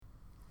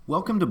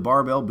Welcome to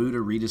Barbell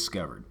Buddha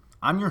Rediscovered.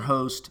 I'm your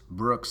host,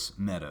 Brooks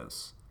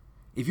Meadows.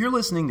 If you're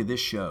listening to this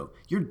show,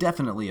 you're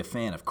definitely a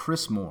fan of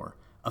Chris Moore,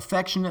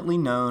 affectionately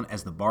known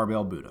as the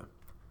Barbell Buddha.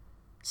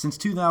 Since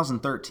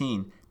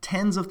 2013,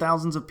 tens of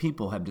thousands of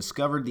people have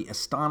discovered the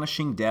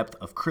astonishing depth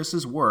of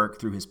Chris's work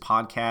through his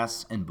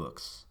podcasts and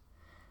books.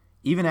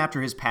 Even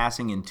after his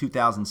passing in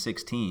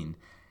 2016,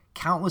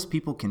 countless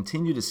people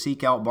continue to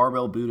seek out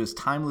Barbell Buddha's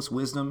timeless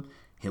wisdom,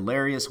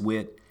 hilarious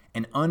wit,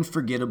 and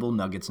unforgettable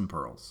nuggets and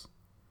pearls.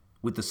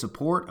 With the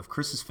support of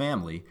Chris's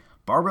family,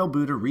 Barbell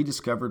Buddha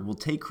Rediscovered will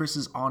take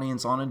Chris's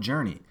audience on a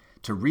journey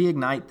to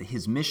reignite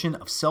his mission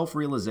of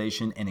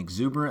self-realization and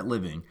exuberant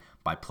living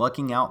by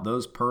plucking out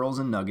those pearls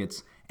and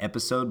nuggets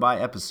episode by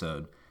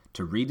episode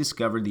to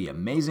rediscover the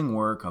amazing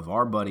work of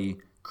our buddy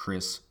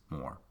Chris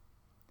Moore.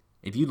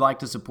 If you'd like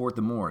to support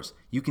the Moores,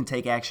 you can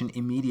take action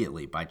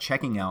immediately by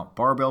checking out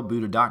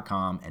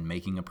barbellbuddha.com and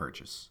making a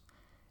purchase.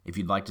 If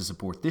you'd like to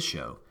support this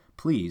show,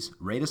 please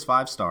rate us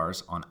 5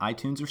 stars on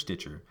iTunes or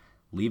Stitcher,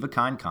 leave a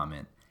kind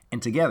comment,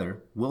 and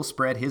together we'll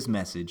spread his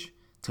message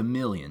to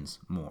millions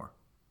more.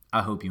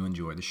 I hope you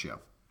enjoy the show.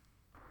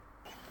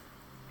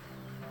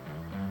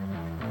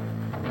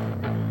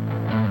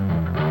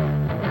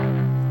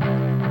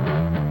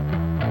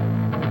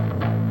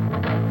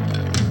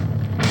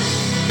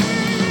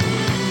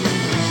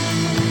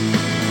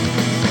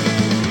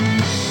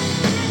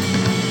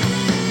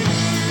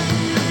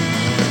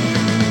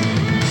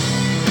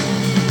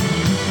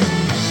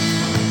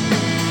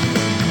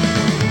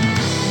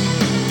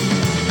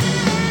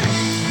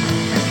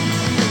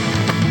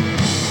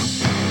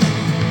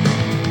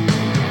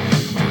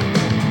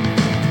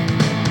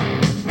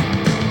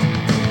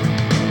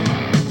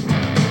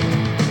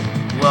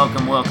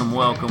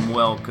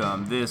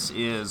 Welcome. This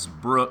is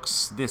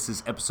Brooks. This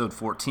is episode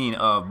 14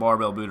 of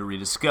Barbell Buddha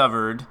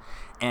Rediscovered,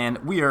 and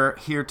we are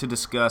here to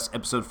discuss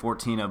episode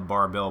 14 of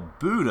Barbell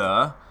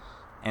Buddha,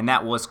 and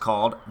that was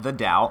called The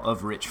Tao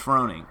of Rich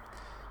Froning.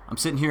 I'm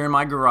sitting here in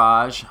my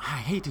garage. I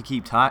hate to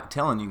keep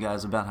telling you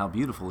guys about how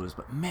beautiful it is,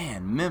 but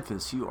man,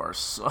 Memphis, you are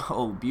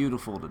so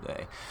beautiful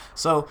today.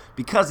 So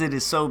because it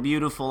is so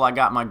beautiful, I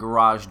got my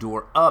garage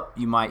door up.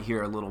 You might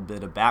hear a little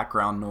bit of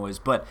background noise,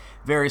 but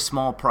very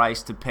small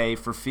price to pay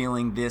for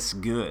feeling this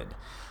good.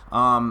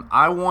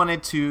 I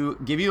wanted to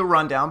give you a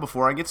rundown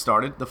before I get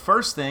started. The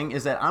first thing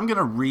is that I'm going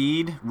to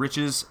read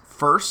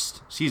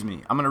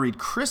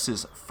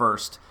Chris's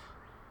first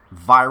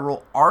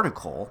viral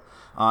article,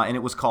 and it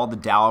was called The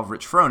Tao of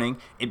Rich Froning.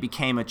 It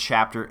became a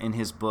chapter in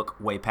his book,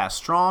 Way Past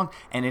Strong,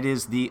 and it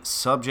is the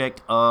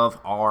subject of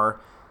our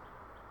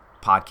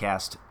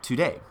podcast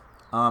today.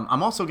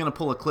 I'm also going to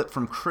pull a clip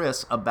from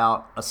Chris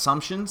about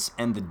assumptions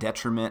and the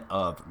detriment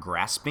of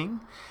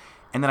grasping.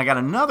 And then I got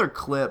another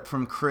clip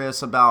from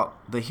Chris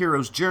about the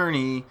hero's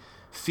journey,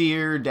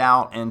 fear,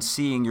 doubt, and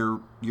seeing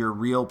your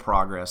real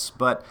progress.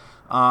 But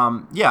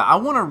I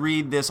want to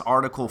read this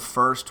article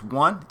first.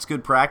 1, it's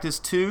good practice.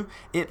 2,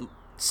 it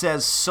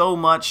says so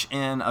much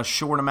in a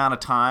short amount of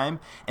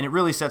time, and it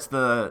really sets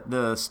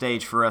the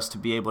stage for us to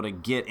be able to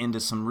get into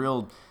some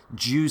real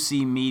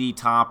juicy, meaty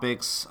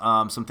topics,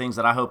 some things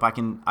that I hope I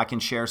can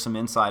share some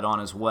insight on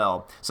as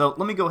well. So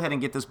let me go ahead and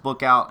get this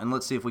book out, and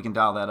let's see if we can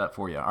dial that up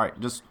for you. All right,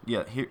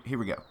 here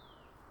we go.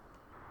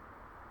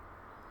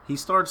 He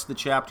starts the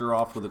chapter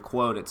off with a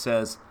quote. It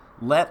says,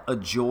 "Let a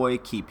joy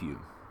keep you.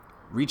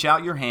 Reach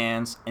out your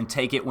hands and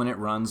take it when it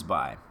runs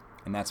by."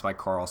 And that's by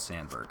Carl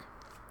Sandburg.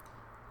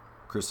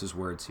 Chris's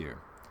words here.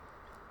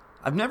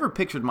 "I've never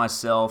pictured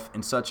myself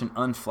in such an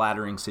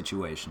unflattering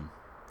situation.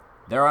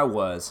 There I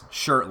was,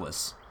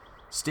 shirtless,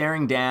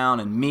 staring down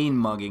and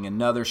mean-mugging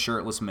another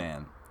shirtless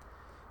man.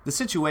 The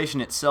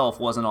situation itself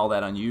wasn't all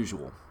that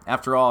unusual.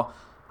 After all,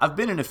 I've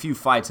been in a few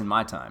fights in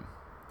my time.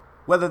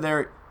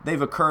 Whether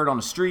they've occurred on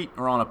a street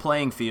or on a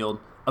playing field,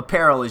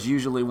 apparel is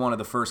usually one of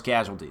the first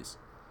casualties.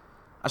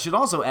 I should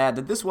also add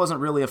that this wasn't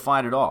really a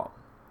fight at all.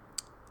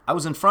 I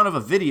was in front of a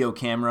video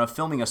camera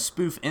filming a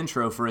spoof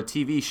intro for a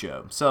TV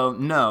show, so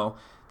no,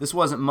 this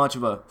wasn't much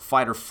of a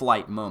fight or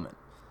flight moment.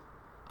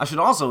 I should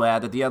also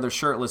add that the other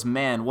shirtless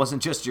man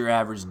wasn't just your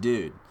average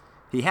dude.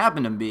 He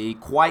happened to be,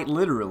 quite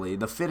literally,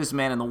 the fittest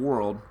man in the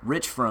world,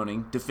 Rich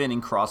Froning, defending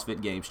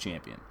CrossFit Games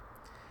champion.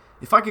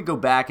 If I could go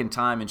back in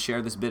time and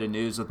share this bit of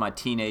news with my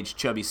teenage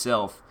chubby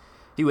self,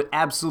 he would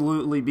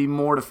absolutely be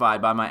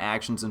mortified by my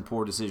actions and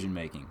poor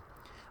decision-making.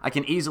 I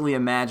can easily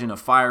imagine a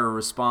fire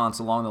response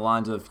along the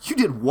lines of, 'You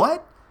did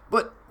what?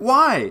 But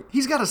why?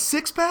 He's got a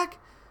six-pack?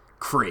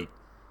 Great.'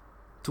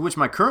 To which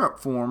my current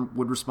form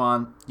would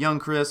respond, 'Young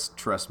Chris,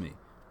 trust me.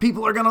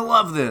 People are going to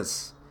love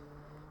this.'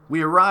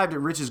 We arrived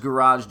at Rich's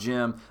garage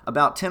gym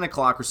about 10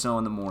 o'clock or so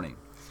in the morning.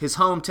 His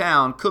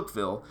hometown,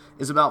 Cookeville,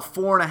 is about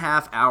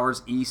 4.5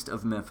 hours east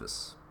of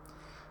Memphis.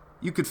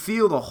 You could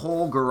feel the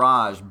whole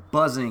garage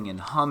buzzing and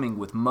humming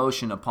with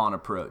motion upon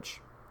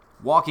approach.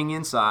 Walking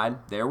inside,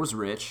 there was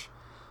Rich,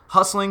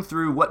 hustling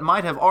through what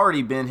might have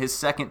already been his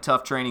second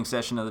tough training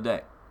session of the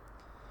day.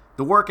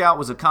 The workout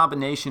was a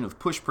combination of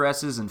push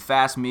presses and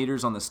fast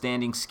meters on the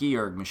standing ski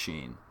erg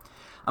machine.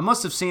 I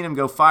must have seen him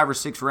go 5 or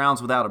 6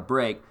 rounds without a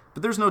break,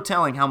 but there's no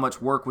telling how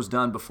much work was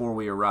done before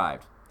we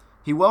arrived.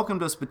 He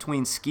welcomed us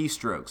between ski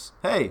strokes.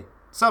 "Hey,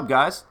 sup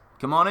guys?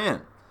 Come on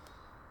in."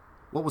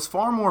 What was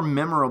far more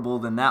memorable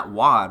than that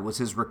WOD was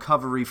his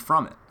recovery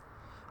from it.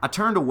 I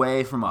turned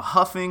away from a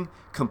huffing,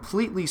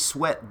 completely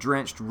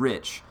sweat-drenched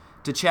Rich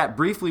to chat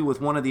briefly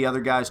with one of the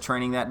other guys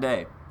training that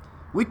day.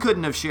 We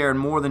couldn't have shared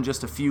more than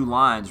just a few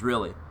lines,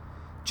 really.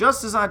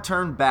 Just as I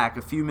turned back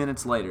a few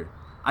minutes later,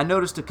 I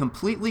noticed a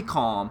completely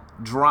calm,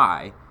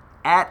 dry,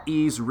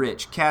 at-ease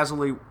Rich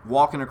casually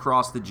walking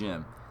across the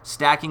gym,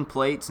 stacking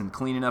plates and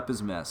cleaning up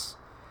his mess.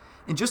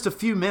 In just a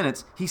few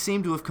minutes, he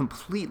seemed to have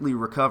completely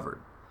recovered.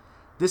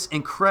 This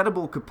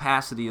incredible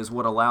capacity is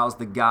what allows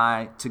the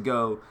guy to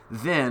go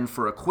then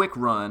for a quick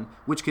run,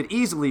 which could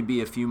easily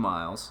be a few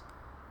miles.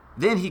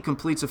 Then he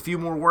completes a few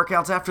more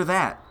workouts after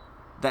that.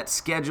 That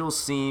schedule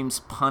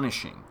seems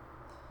punishing.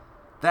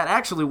 That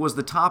actually was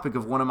the topic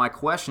of one of my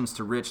questions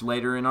to Rich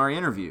later in our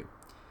interview.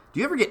 Do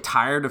you ever get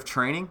tired of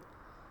training?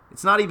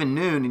 It's not even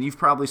noon and you've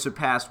probably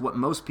surpassed what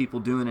most people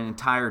do in an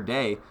entire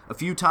day, a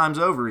few times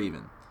over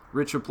even.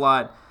 Rich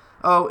replied,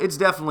 "Oh, it's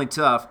definitely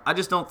tough. I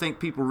just don't think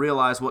people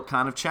realize what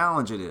kind of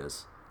challenge it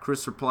is."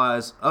 Chris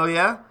replies, "Oh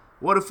yeah?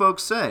 What do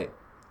folks say?"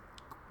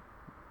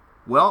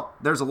 Well,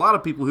 there's a lot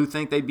of people who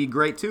think they'd be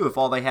great too if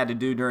all they had to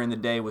do during the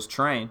day was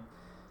train.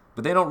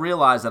 But they don't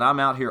realize that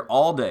I'm out here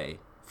all day,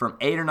 from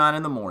 8 or 9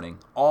 in the morning,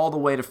 all the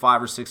way to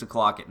 5 or 6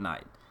 o'clock at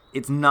night.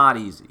 It's not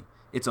easy.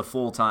 It's a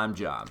full-time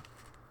job.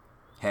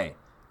 Hey,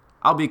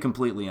 I'll be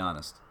completely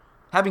honest.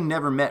 Having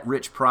never met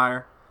Rich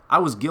prior, I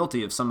was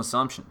guilty of some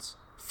assumptions.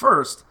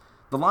 First,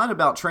 the line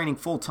about training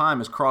full-time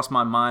has crossed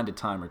my mind a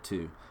time or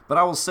two, but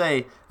I will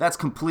say that's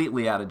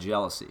completely out of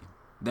jealousy.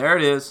 There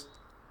it is.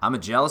 I'm a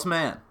jealous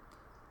man.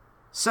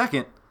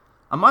 Second,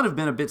 I might have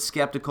been a bit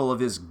skeptical of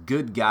his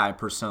good guy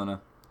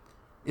persona.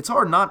 It's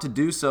hard not to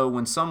do so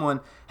when someone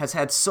has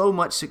had so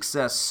much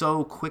success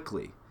so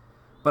quickly.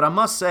 But I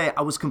must say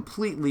I was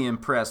completely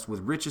impressed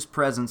with Rich's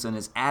presence and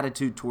his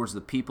attitude towards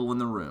the people in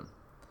the room.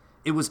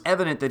 It was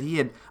evident that he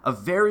had a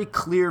very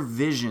clear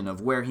vision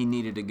of where he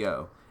needed to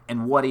go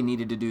and what he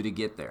needed to do to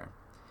get there.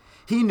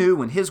 He knew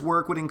when his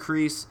work would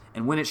increase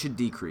and when it should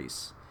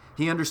decrease.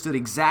 He understood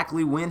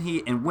exactly when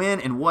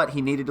and what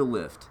he needed to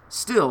lift.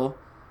 Still,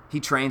 he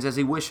trains as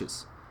he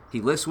wishes.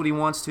 He lifts what he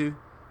wants to.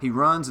 He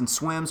runs and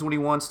swims when he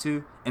wants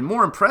to, and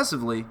more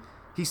impressively,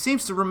 he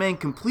seems to remain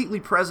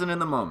completely present in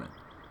the moment,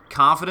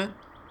 confident,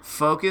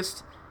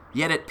 focused,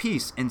 yet at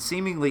peace and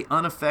seemingly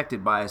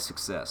unaffected by his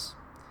success.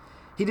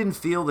 He didn't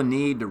feel the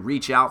need to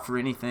reach out for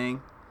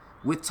anything.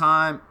 With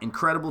time,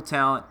 incredible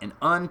talent, and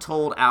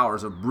untold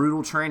hours of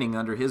brutal training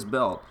under his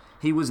belt,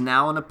 he was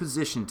now in a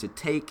position to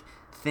take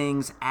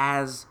things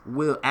at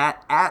will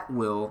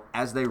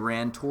as they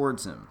ran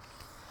towards him.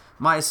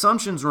 My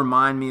assumptions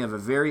remind me of a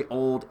very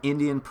old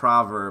Indian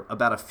proverb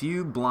about a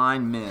few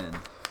blind men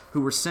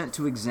who were sent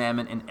to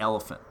examine an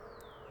elephant,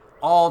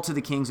 all to the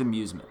king's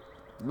amusement.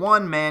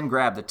 One man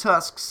grabbed the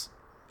tusks,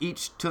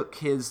 each took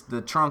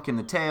the trunk and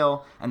the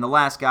tail, and the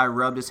last guy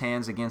rubbed his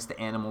hands against the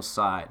animal's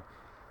side.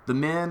 The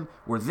men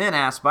were then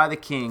asked by the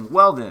king,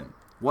 "Well then,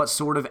 what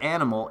sort of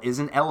animal is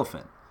an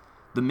elephant?"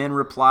 The men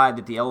replied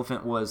that the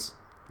elephant was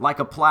like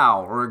a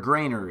plow or a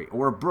granary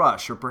or a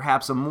brush or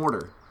perhaps a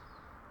mortar.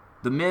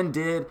 The men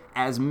did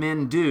as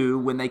men do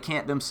when they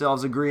can't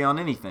themselves agree on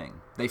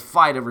anything. They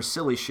fight over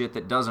silly shit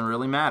that doesn't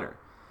really matter.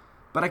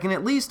 But I can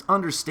at least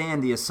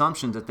understand the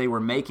assumptions that they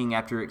were making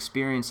after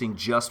experiencing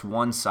just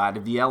one side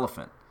of the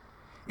elephant.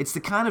 It's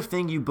the kind of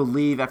thing you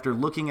believe after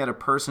looking at a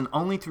person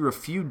only through a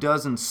few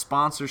dozen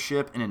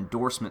sponsorship and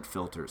endorsement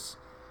filters.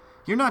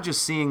 You're not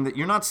seeing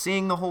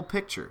the whole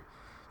picture.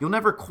 You'll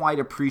never quite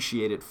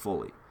appreciate it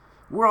fully.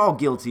 We're all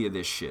guilty of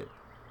this shit.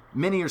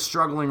 Many are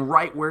struggling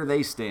right where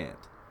they stand.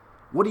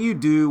 What do you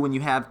do when you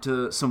have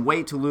some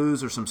weight to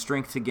lose or some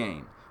strength to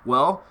gain?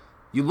 Well,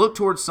 you look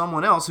towards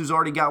someone else who's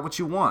already got what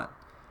you want,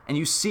 and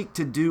you seek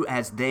to do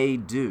as they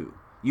do.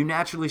 You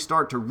naturally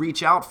start to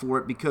reach out for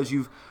it because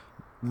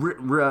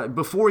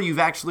before you've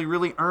actually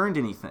really earned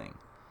anything.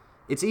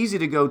 It's easy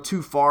to go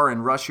too far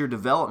and rush your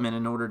development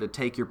in order to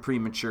take your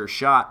premature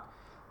shot,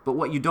 but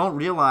what you don't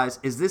realize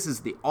is this is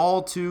the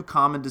all too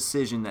common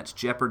decision that's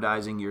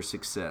jeopardizing your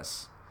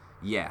success.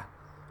 Yeah.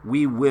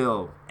 We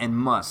will and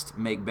must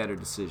make better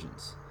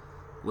decisions.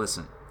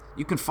 Listen,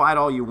 you can fight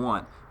all you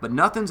want, but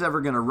nothing's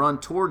ever going to run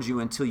towards you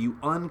until you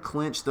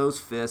unclench those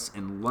fists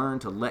and learn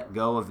to let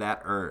go of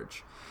that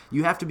urge.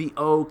 You have to be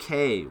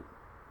okay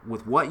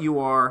with what you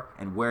are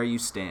and where you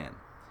stand.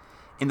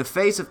 In the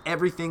face of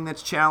everything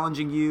that's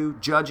challenging you,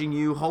 judging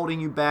you, holding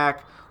you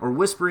back, or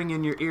whispering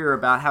in your ear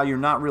about how you're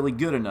not really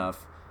good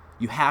enough,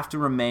 you have to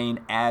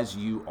remain as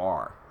you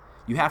are.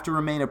 You have to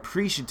remain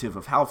appreciative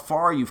of how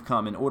far you've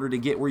come in order to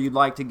get where you'd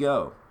like to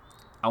go.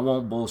 I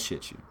won't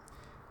bullshit you.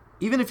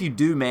 Even if you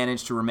do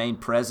manage to remain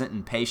present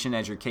and patient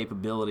as your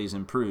capabilities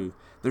improve,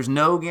 there's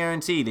no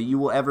guarantee that you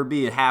will ever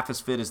be half as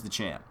fit as the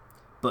champ.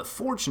 But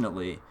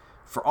fortunately,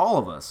 for all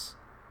of us,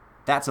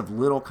 that's of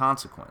little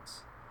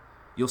consequence.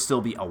 You'll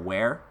still be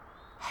aware,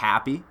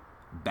 happy,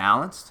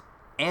 balanced,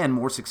 and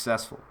more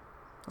successful.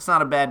 That's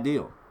not a bad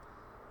deal.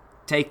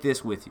 Take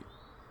this with you.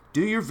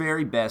 Do your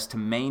very best to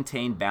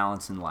maintain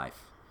balance in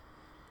life.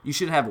 You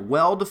should have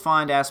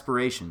well-defined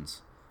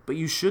aspirations, but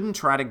you shouldn't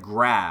try to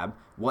grab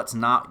what's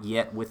not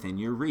yet within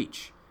your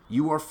reach.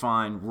 You are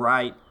fine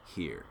right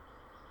here.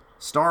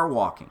 Start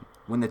walking.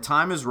 When the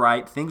time is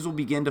right, things will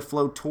begin to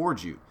flow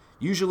towards you,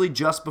 usually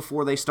just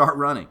before they start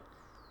running.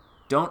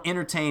 Don't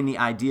entertain the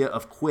idea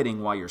of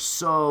quitting while you're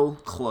so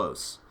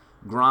close.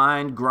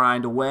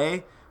 Grind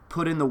away,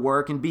 put in the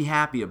work, and be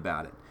happy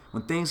about it.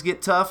 When things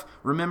get tough,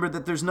 remember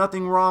that there's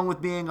nothing wrong with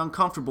being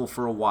uncomfortable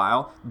for a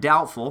while,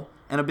 doubtful,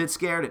 and a bit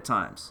scared at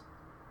times.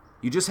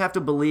 You just have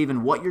to believe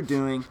in what you're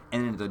doing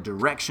and in the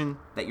direction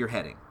that you're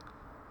heading.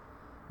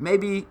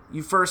 Maybe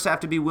you first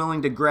have to be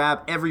willing to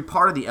grab every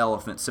part of the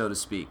elephant, so to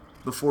speak,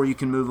 before you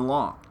can move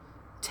along.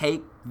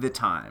 Take the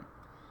time.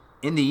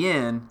 In the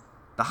end,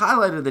 the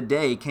highlight of the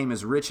day came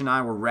as Rich and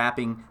I were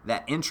wrapping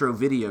that intro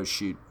video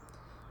shoot.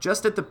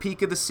 Just at the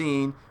peak of the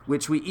scene,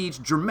 which we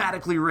each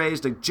dramatically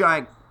raised a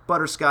giant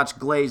butterscotch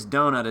glazed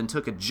donut and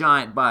took a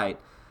giant bite,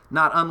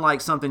 not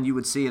unlike something you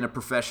would see in a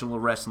professional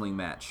wrestling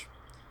match.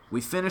 We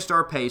finished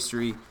our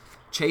pastry,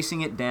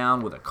 chasing it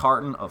down with a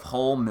carton of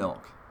whole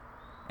milk.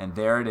 And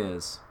there it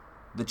is,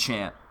 the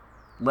champ,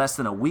 less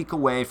than a week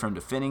away from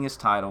defending his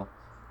title,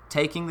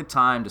 taking the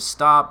time to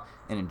stop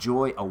and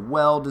enjoy a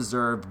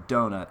well-deserved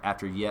donut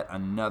after yet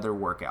another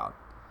workout.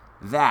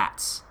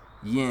 That's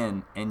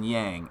yin and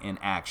yang in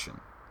action.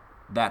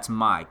 That's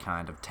my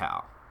kind of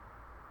Tao.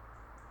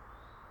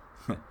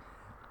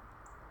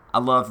 I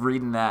love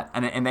reading that.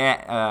 And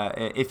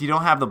if you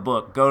don't have the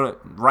book, go to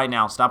right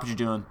now, stop what you're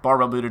doing,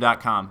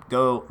 barbellbuddha.com.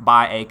 Go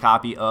buy a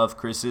copy of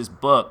Chris's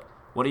book.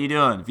 What are you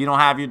doing? If you don't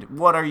have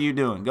what are you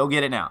doing? Go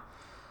get it now.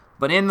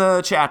 But in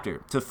the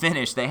chapter, to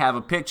finish, they have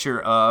a picture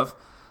of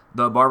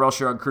the Barbell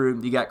Shrug crew.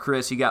 You got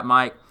Chris, you got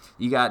Mike,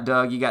 you got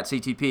Doug, you got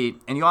CTP,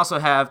 and you also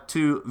have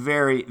two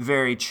very,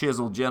 very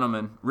chiseled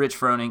gentlemen, Rich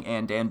Froning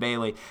and Dan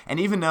Bailey. And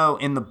even though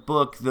in the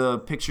book the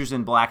picture's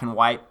in black and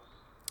white,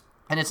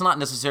 and it's not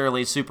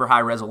necessarily super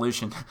high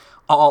resolution,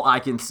 all I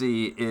can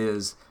see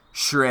is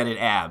shredded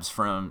abs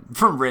from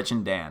Rich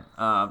and Dan.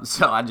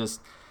 So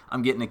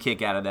I'm getting a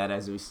kick out of that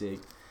as we see.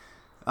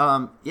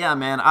 Yeah,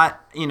 man,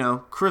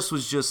 Chris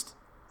was just,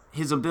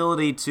 his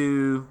ability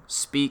to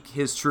speak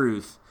his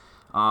truth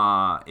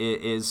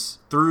is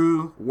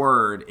through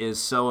word is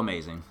so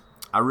amazing.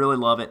 I really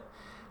love it.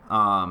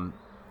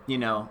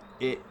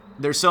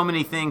 There's so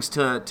many things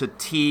to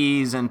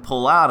tease and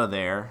pull out of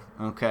there,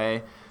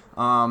 okay?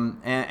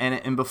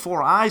 And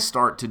before I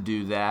start to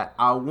do that,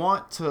 I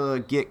want to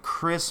get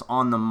Chris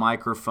on the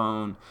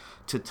microphone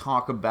to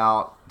talk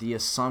about the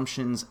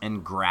assumptions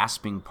and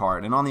grasping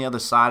part. And on the other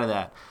side of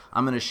that,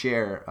 I'm going to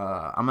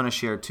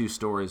share two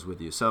stories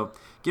with you. So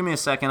give me a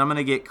second. I'm going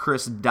to get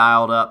Chris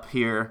dialed up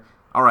here.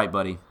 All right,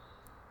 buddy,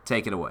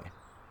 take it away.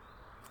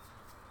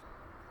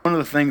 One of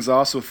the things I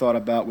also thought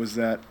about was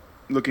that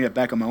looking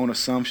back on my own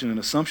assumption and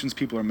assumptions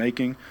people are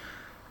making,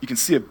 you can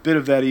see a bit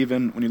of that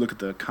even when you look at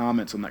the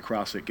comments on that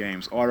CrossFit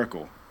Games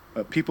article.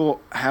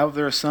 People have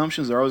their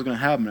assumptions. They're always going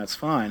to have them. That's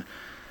fine.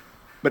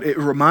 But it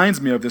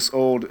reminds me of this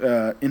old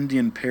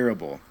Indian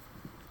parable.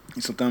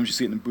 Sometimes you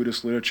see it in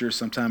Buddhist literature,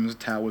 sometimes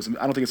Taoism.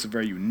 I don't think it's a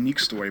very unique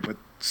story, but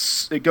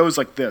it goes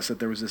like this, that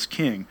there was this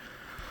king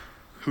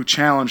who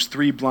challenged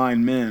three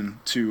blind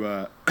men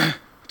to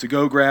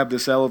go grab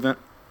this elephant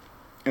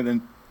and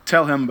then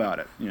tell him about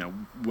it.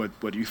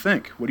 What do you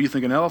think? What do you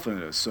think an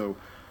elephant is? So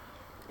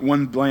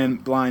one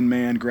blind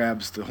man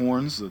grabs the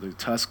horns, or the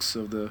tusks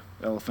of the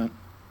elephant.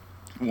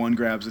 One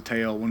grabs the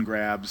tail, one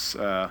grabs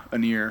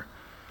an ear,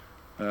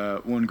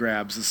 one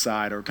grabs the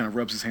side, or kind of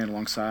rubs his hand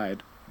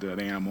alongside the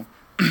animal.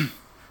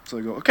 So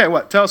they go, okay,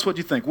 tell us what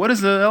you think. What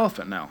is an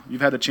elephant now? You've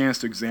had a chance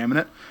to examine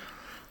it.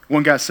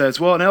 One guy says,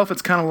 well, an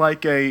elephant's kind of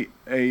like a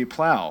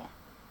plow.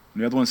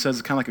 And the other one says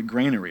it's kind of like a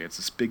granary. It's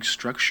this big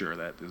structure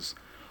that is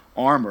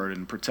armored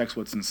and protects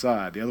what's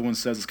inside. The other one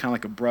says it's kind of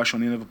like a brush on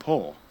the end of a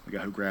pole, the guy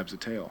who grabs the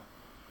tail.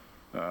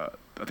 I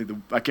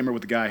can't remember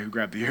what the guy who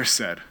grabbed the ear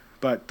said.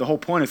 But the whole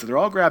point is that they're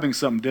all grabbing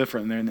something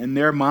different. And in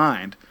their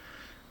mind,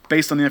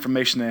 based on the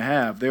information they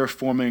have, they're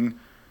forming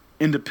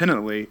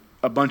independently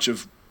a bunch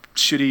of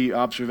shitty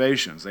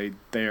observations.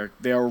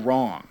 They are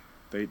wrong.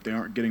 They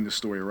aren't getting the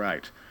story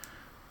right.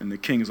 And the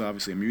king is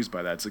obviously amused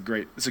by that.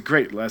 It's a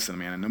great lesson,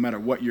 man. And no matter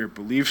what your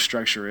belief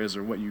structure is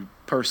or what you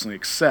personally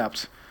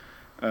accept,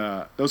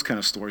 those kind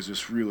of stories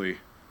just really,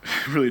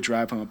 really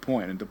drive home a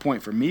point. And the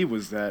point for me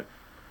was that,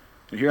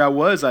 and here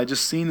I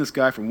just seen this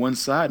guy from one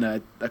side,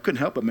 and I couldn't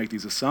help but make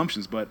these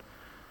assumptions. But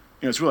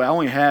it's really, I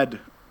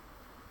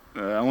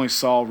only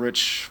saw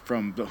Rich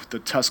from the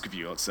Tusk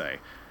view, let's say.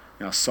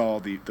 I saw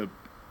the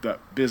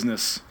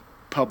business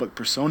public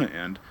persona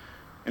end.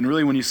 And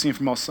really, when you see him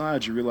from all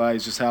sides, you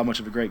realize just how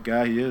much of a great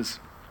guy he is,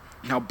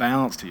 how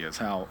balanced he is,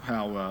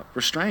 how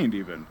restrained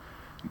even,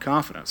 and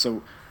confident.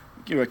 So,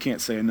 I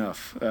can't say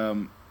enough.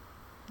 The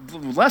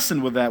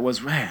lesson with that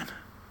was, man,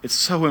 it's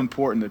so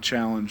important to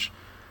challenge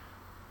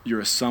your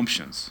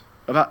assumptions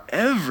about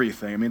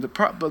everything. I mean, the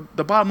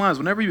bottom line is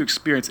whenever you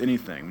experience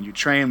anything, when you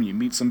train, when you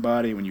meet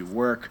somebody, when you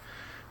work,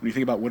 when you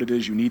think about what it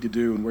is you need to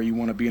do and where you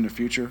want to be in the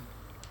future,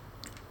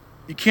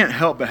 you can't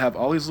help but have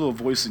all these little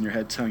voices in your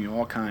head telling you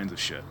all kinds of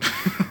shit.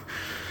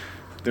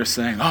 They're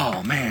saying,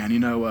 oh, man,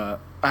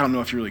 I don't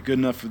know if you're really good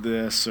enough for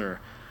this, or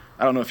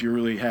I don't know if you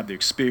really have the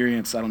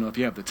experience. I don't know if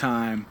you have the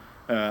time.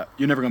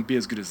 You're never going to be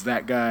as good as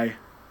that guy.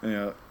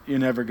 You're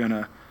never going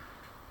to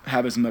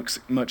have as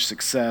much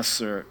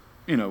success, or,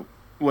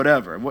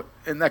 whatever.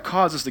 And that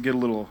causes us to get a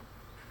little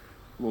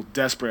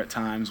desperate at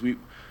times. And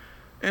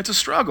it's a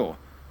struggle.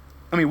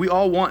 I mean, we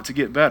all want to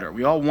get better.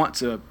 We all want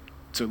to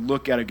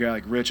look at a guy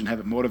like Rich and have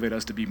it motivate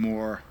us to be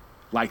more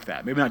like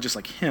that. Maybe not just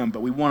like him,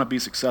 but we want to be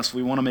successful.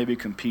 We want to maybe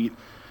compete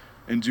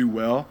and do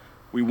well.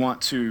 We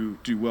want to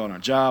do well in our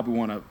job. We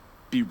want to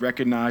be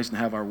recognized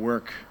and have our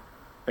work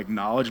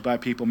acknowledged by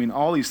people. I mean,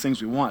 all these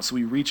things we want. So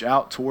we reach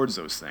out towards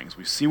those things.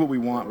 We see what we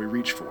want. We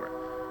reach for it.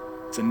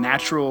 It's a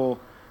natural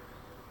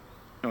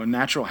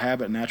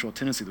habit, natural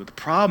tendency. But the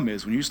problem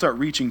is when you start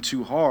reaching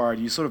too hard,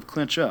 you sort of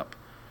clinch up.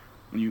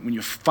 When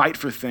you fight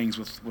for things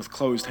with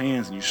closed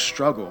hands and you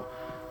struggle,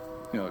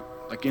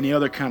 like any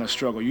other kind of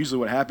struggle, usually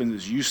what happens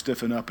is you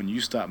stiffen up and you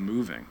stop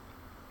moving.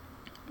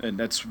 And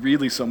that's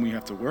really something we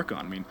have to work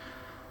on. I mean,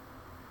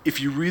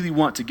 if you really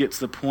want to get to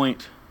the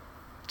point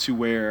to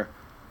where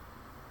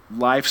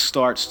life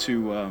starts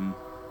to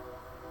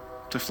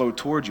flow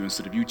towards you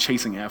instead of you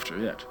chasing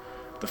after it,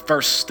 the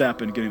first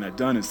step in getting that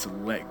done is to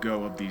let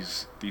go of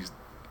these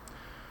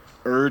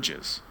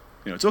urges.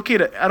 It's okay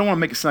to. I don't want to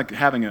make it sound like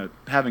having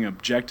an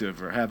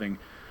objective or having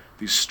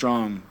these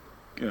strong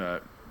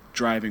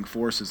driving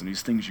forces and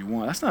these things you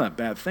want. That's not a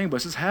bad thing, but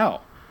it's just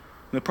how.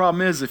 And the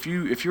problem is if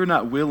you're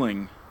not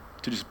willing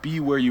to just be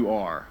where you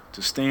are,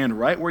 to stand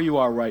right where you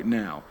are right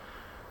now,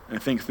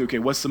 and think through, okay,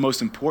 what's the most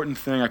important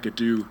thing I could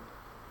do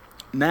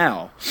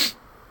now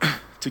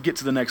to get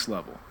to the next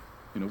level?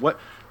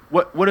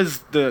 What is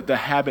the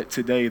habit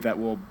today that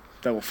will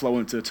flow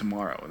into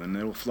tomorrow, and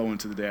then it will flow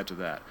into the day after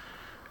that?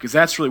 Because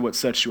that's really what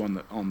sets you on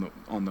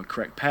the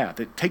correct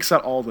path. It takes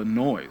out all the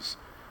noise.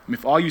 I mean,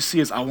 if all you see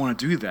is I want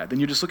to do that, then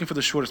you're just looking for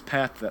the shortest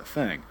path to that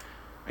thing,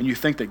 and you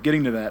think that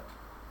getting to that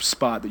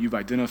spot that you've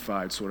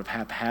identified sort of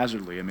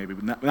haphazardly and maybe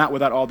not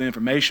without all the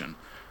information,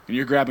 and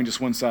you're grabbing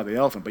just one side of the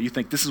elephant, but you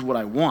think this is what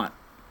I want.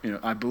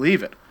 I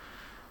believe it,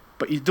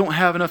 but you don't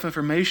have enough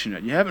information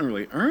yet. You haven't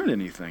really earned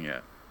anything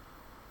yet.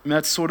 I mean,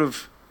 that's sort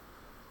of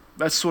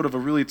a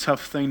really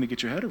tough thing to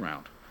get your head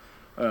around.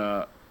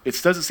 It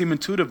doesn't seem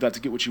intuitive that to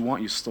get what you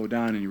want, you slow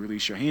down and you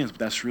release your hands, but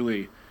that's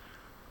really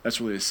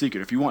a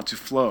secret. If you want to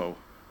flow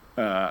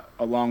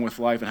along with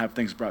life and have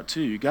things brought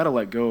to you, you got to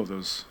let go of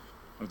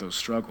those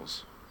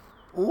struggles.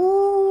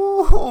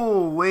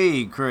 Ooh,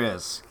 wait,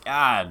 Chris.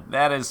 God,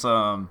 that is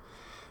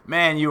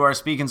man, you are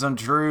speaking some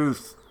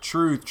truth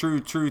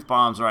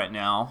bombs right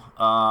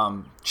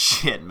now.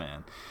 Shit,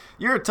 man.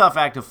 You're a tough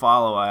act to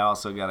follow.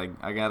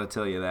 I gotta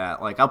tell you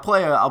that. Like I'll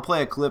play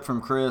a clip from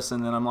Chris,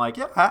 and then I'm like,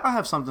 yeah, I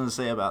have something to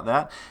say about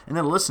that, and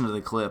then listen to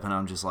the clip, and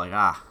I'm just like,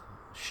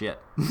 shit.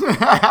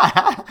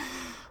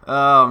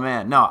 Oh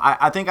man, no,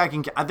 I think I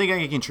can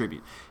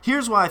contribute.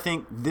 Here's why I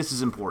think this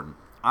is important.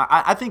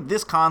 I think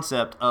this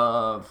concept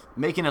of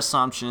making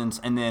assumptions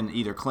and then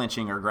either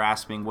clinching or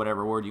grasping,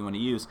 whatever word you want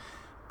to use,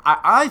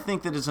 I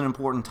think that it's an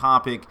important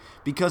topic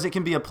because it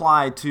can be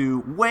applied to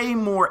way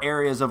more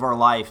areas of our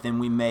life than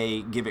we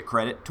may give it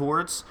credit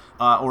towards,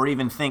 or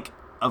even think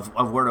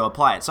of where to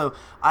apply it. So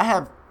I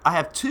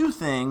have two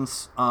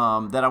things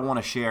that I want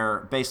to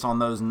share based on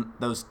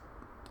those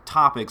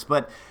topics,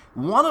 but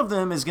one of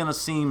them is going to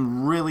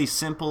seem really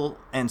simple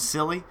and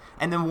silly,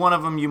 and then one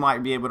of them you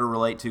might be able to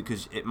relate to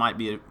because it might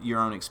be your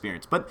own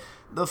experience. But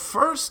the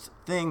first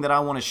thing that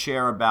I want to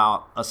share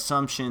about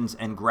assumptions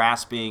and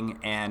grasping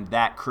and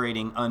that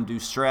creating undue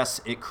stress,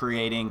 it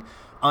creating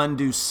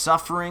undue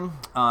suffering,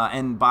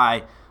 and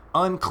by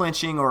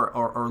unclenching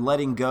or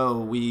letting go,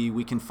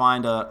 we can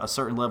find a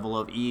certain level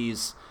of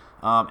ease,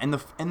 and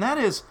that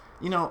is,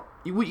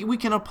 we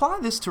can apply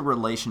this to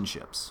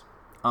relationships.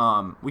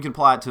 We can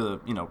apply it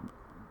to,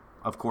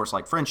 of course,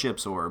 like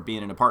friendships or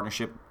being in a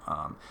partnership.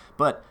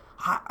 But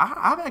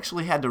I've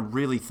actually had to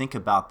really think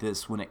about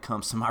this when it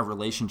comes to my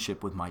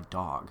relationship with my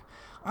dog.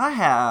 I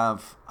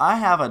have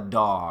a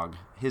dog.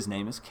 His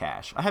name is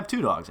Cash. I have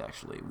two dogs,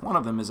 actually. One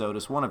of them is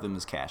Otis. One of them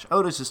is Cash.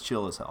 Otis is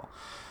chill as hell.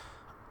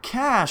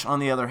 Cash, on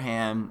the other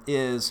hand,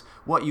 is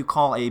what you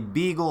call a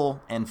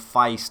beagle and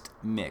feist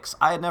mix.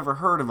 I had never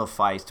heard of a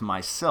feist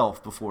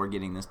myself before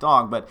getting this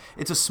dog, but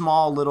it's a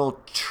small little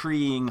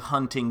treeing,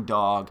 hunting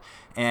dog.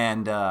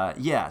 And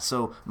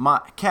so my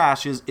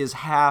Cash is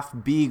half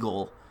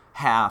beagle,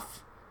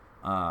 half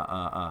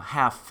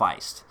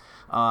feist.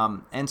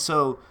 And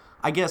so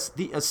I guess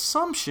the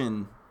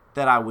assumption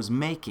that I was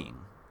making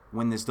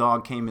when this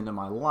dog came into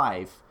my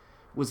life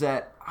was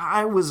that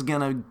I was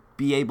going to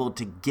be able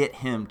to get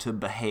him to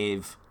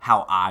behave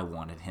how I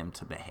wanted him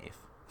to behave.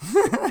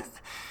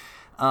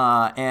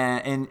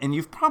 And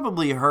you've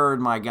probably heard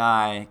my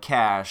guy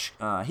Cash.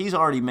 He's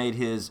already made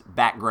his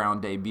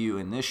background debut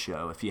in this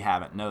show, if you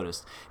haven't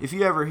noticed. If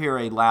you ever hear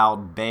a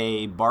loud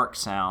bay bark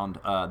sound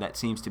that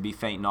seems to be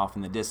fainting off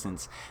in the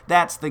distance,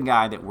 that's the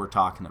guy that we're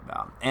talking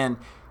about. And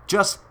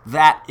just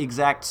that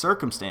exact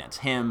circumstance,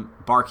 him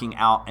barking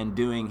out and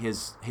doing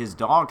his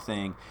dog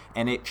thing,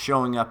 and it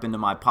showing up into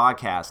my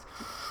podcast,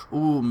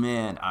 ooh,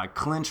 man, I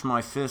clench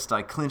my fist,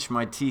 I clench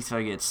my teeth,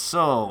 I get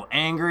so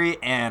angry,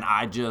 and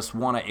I just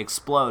want to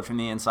explode from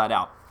the inside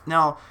out.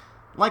 Now,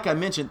 like I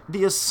mentioned,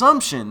 the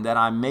assumption that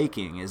I'm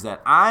making is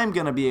that I'm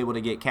going to be able to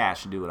get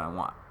Cash to do what I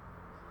want.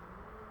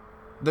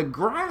 The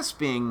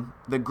grasping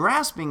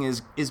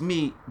is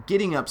me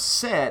getting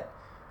upset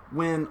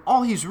when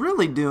all he's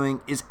really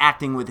doing is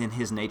acting within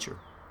his nature.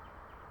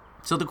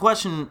 So the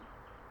question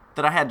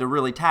that I had to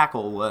really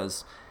tackle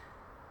was,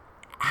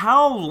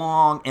 how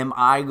long am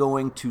I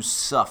going to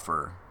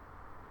suffer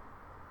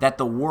that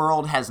the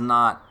world has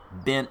not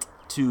bent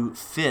to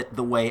fit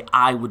the way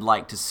I would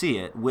like to see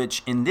it,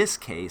 which in this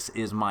case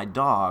is my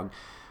dog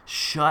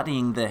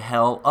shutting the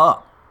hell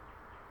up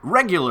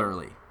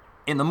regularly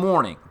in the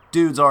morning.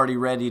 Dude's already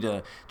ready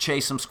to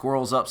chase some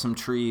squirrels up some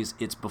trees.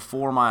 It's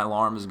before my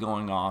alarm is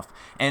going off.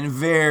 And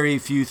very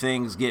few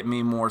things get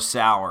me more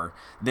sour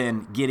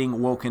than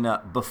getting woken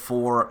up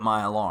before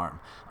my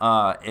alarm.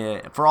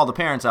 For all the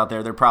parents out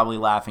there, they're probably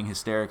laughing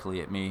hysterically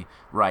at me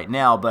right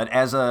now. But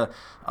as a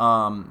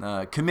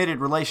committed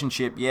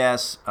relationship,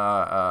 yes.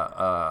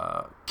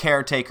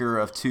 Caretaker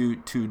of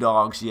two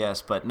dogs,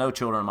 yes. But no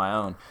children of my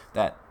own.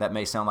 That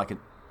may sound like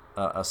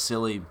a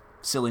silly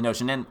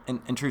notion,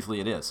 and truthfully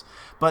it is.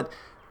 But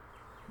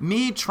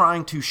me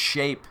trying to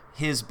shape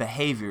his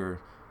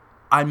behavior,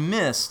 I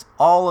missed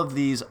all of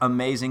these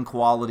amazing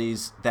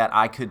qualities that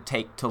I could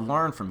take to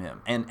learn from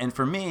him. And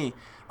for me,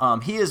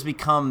 he has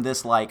become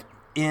this like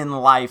in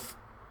life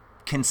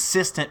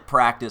consistent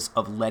practice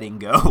of letting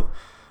go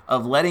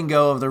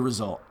of the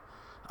result.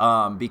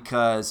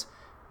 Because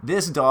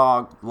this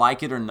dog,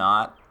 like it or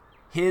not,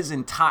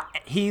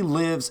 he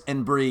lives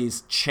and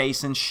breathes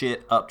chasing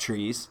shit up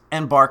trees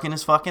and barking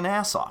his fucking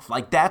ass off.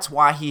 Like, that's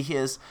why he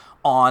is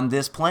on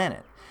this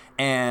planet.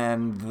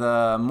 And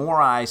the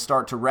more I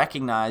start to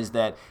recognize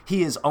that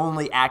he is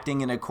only acting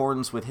in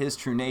accordance with his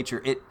true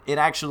nature, it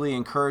actually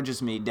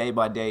encourages me day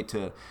by day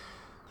to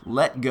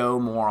let go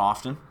more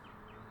often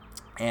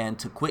and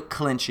to quit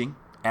clenching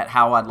at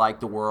how I'd like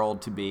the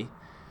world to be,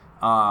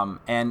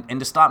 and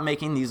to stop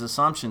making these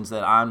assumptions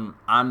that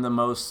I'm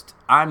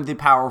the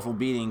powerful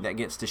being that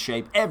gets to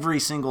shape every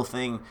single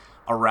thing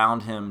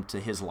around him to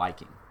his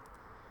liking.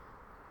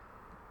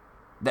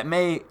 That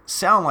may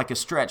sound like a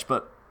stretch,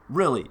 but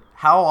really,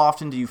 how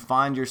often do you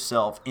find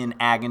yourself in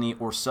agony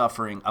or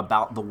suffering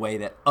about the way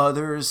that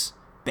others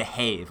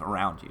behave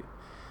around you?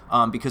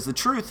 Because the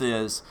truth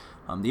is,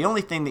 the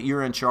only thing that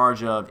you're in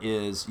charge of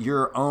is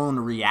your own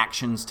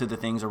reactions to the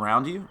things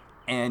around you,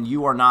 and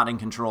you are not in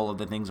control of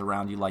the things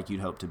around you like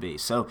you'd hope to be.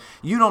 So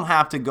you don't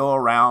have to go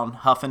around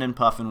huffing and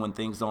puffing when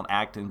things don't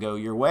act and go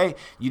your way.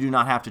 You do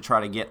not have to try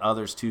to get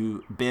others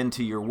to bend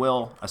to your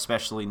will,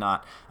 especially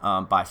not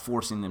by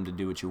forcing them to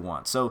do what you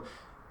want. So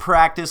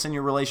practice in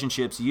your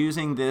relationships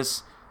using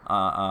this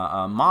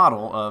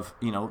model of,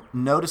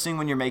 noticing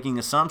when you're making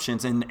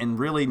assumptions and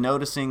really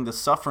noticing the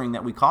suffering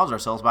that we cause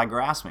ourselves by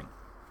grasping.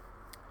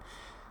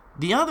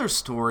 The other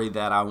story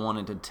that I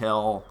wanted to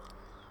tell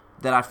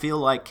that I feel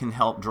like can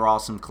help draw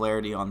some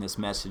clarity on this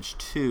message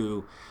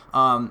too,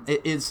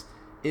 is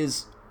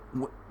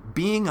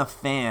being a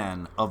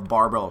fan of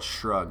Barbell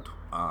Shrugged.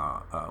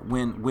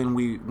 When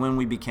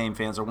we became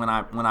fans, or when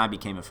I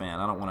became a fan,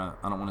 I don't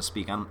want to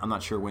speak. I'm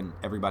not sure when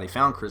everybody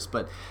found Chris,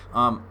 but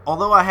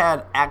although I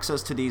had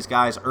access to these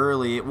guys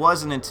early, it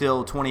wasn't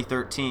until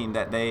 2013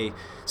 that they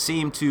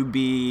seemed to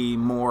be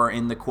more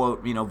in the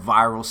quote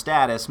viral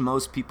status.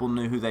 Most people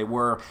knew who they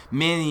were.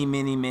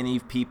 Many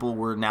people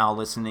were now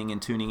listening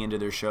and tuning into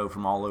their show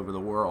from all over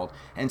the world.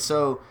 And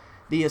so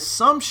the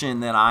assumption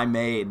that I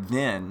made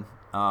then,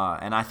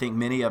 and I think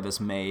many of us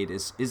made,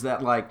 is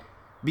that like,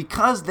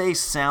 because they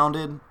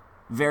sounded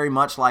very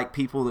much like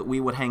people that we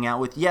would hang out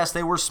with. Yes,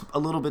 they were a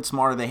little bit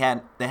smarter. They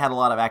had a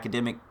lot of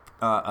academic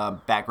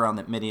background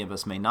that many of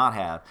us may not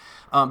have.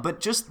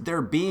 But just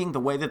their being, the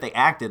way that they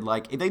acted,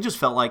 like they just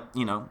felt like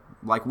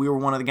like we were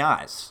one of the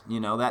guys.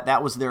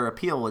 That was their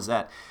appeal, was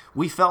that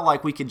we felt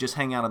like we could just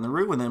hang out in the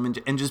room with them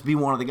and just be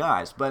one of the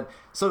guys. But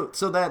so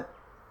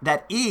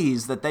that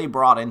ease that they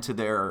brought into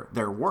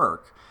their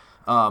work,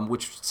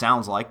 which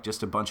sounds like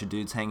just a bunch of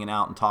dudes hanging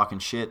out and talking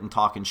shit and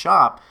talking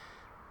shop.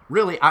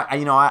 Really,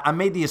 I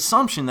made the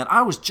assumption that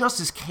I was just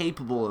as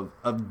capable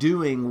of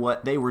doing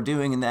what they were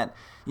doing, and that,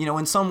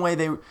 in some way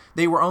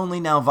they were only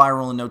now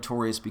viral and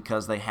notorious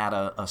because they had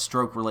a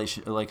stroke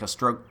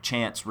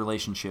chance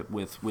relationship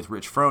with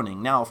Rich Froning.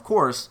 Now, of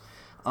course,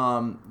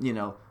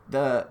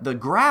 the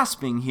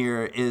grasping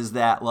here is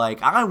that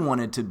like I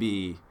wanted to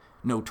be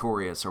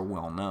notorious or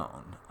well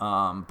known,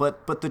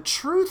 but the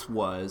truth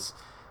was,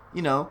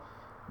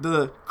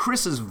 the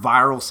Chris's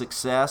viral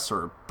success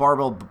or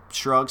Barbell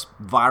Shrug's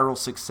viral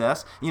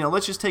success,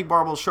 let's just take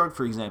Barbell Shrug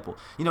for example.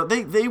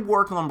 They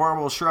work on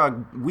Barbell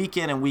Shrug week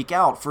in and week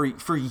out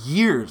for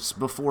years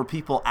before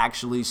people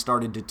actually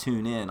started to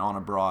tune in on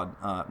a broad,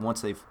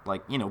 once they've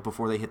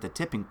before they hit the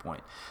tipping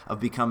point of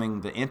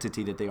becoming the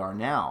entity that they are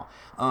now.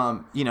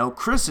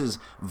 Chris's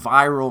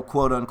viral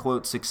quote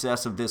unquote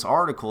success of this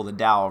article, The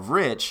Tao of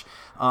Rich,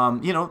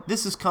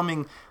 this is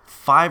coming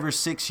 5 or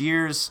 6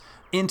 years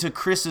into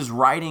Chris's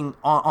writing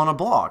on a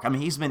blog. I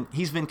mean, he's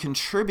been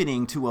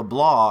contributing to a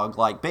blog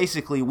like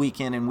basically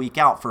week in and week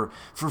out for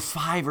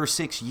 5 or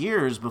 6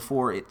 years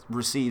before it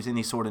receives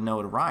any sort of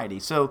notoriety.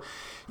 So,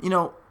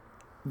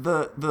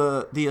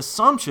 the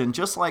assumption,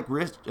 just like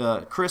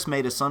Chris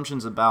made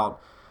assumptions about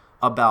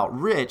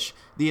Rich,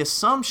 the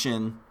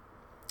assumption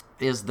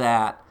is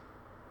that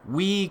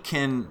we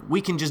can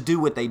just do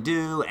what they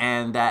do,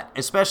 and that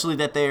especially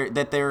that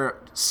they're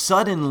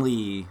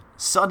suddenly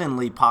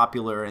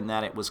popular, and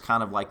that it was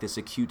kind of like this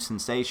acute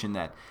sensation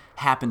that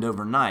happened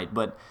overnight.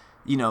 But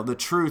the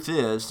truth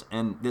is,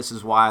 and this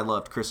is why I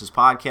loved Chris's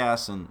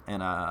podcast,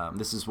 and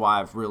this is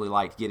why I've really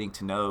liked getting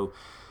to know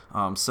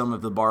some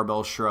of the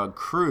Barbell Shrug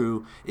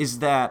crew, is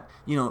that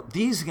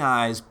these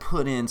guys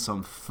put in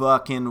some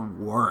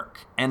fucking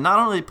work. And not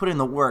only put in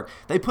the work,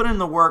 they put in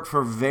the work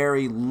for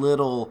very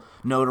little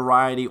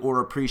notoriety or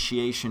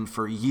appreciation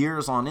for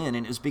years on end,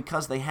 and it's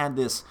because they had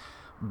this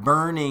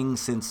burning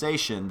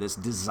sensation, this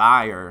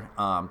desire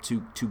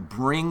to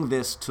bring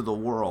this to the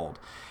world.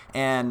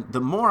 And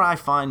the more I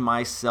find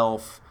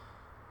myself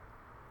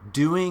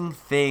doing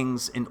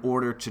things in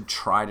order to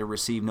try to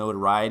receive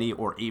notoriety,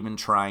 or even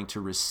trying to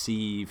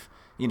receive,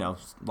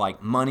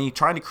 like money,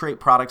 trying to create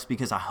products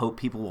because I hope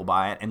people will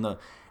buy it, and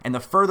the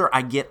further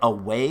I get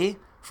away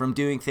from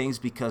doing things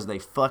because they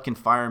fucking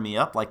fire me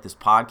up, like this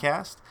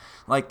podcast,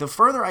 like the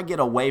further I get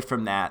away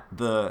from that,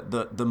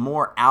 the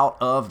more out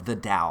of the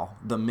Tao,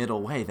 the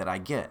middle way that I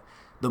get,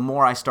 the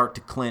more I start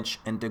to clinch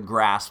and to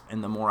grasp,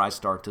 and the more I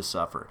start to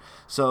suffer.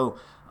 So,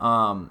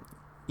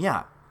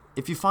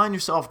 if you find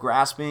yourself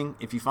grasping,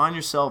 if you find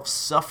yourself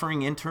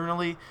suffering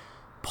internally,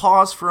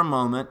 pause for a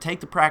moment, take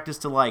the practice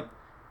to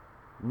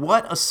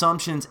what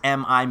assumptions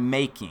am I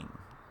making?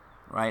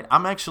 Right?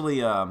 I'm actually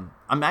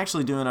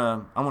doing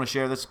I want to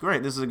share this.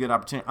 Great. This is a good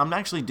opportunity. I'm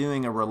actually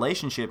doing a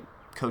relationship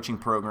coaching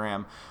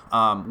program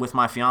with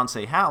my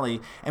fiance,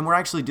 Hallie, and we're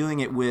actually doing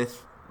it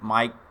with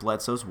Mike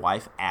Bledsoe's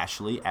wife,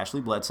 Ashley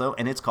Bledsoe,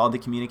 and it's called the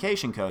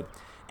Communication Code.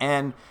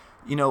 And,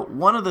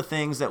 one of the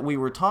things that we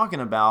were talking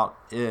about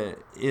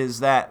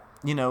is that,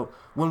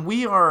 when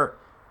we are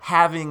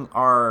having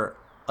our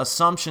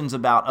assumptions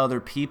about other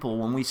people,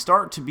 when we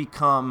start to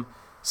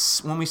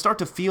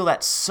feel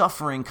that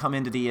suffering come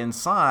into the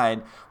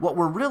inside, what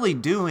we're really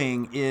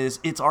doing is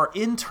it's our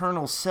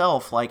internal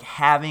self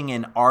having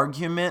an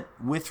argument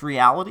with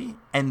reality,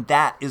 and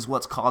that is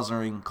what's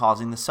causing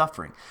the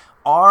suffering.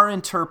 Our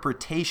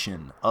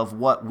interpretation of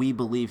what we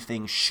believe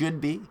things should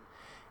be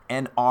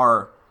and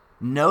our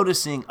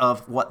noticing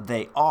of what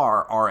they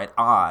are at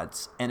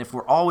odds. And if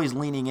we're always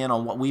leaning in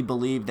on what we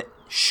believe that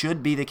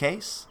should be the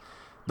case,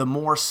 the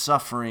more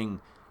suffering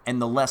and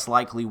the less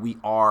likely we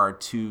are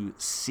to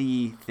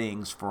see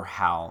things for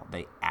how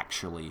they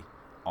actually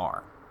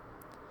are.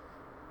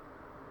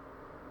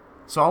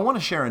 So I want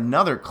to share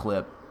another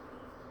clip,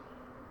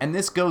 and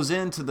this goes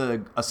into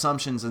the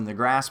assumptions and the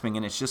grasping,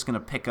 and it's just going to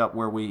pick up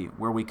where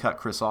we cut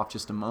Chris off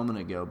just a moment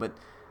ago. But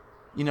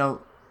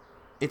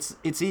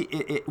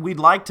we'd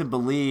like to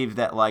believe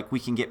that we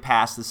can get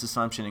past this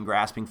assumption and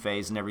grasping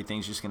phase and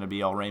everything's just going to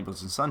be all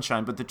rainbows and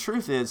sunshine. But the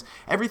truth is,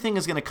 everything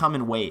is going to come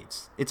in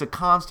waves. It's a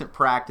constant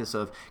practice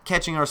of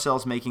catching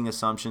ourselves making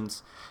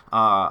assumptions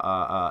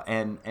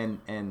and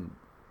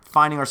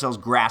finding ourselves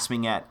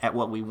grasping at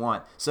what we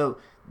want. So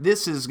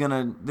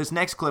this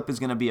next clip is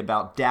going to be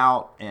about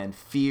doubt and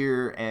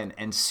fear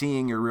and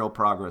seeing your real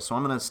progress. So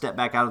I'm going to step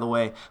back out of the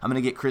way. I'm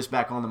going to get Chris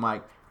back on the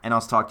mic, and I'll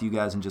talk to you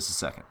guys in just a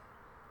second.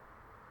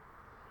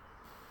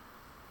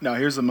 Now,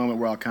 here's the moment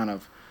where I'll kind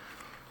of,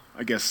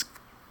 I guess,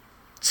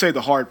 say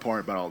the hard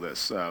part about all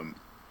this.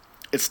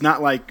 It's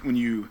not like when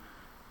you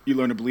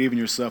learn to believe in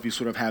yourself, you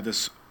sort of have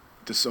this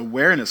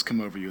awareness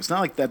come over you. It's not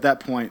like at that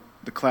point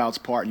the clouds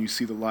part and you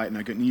see the light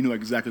and you know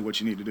exactly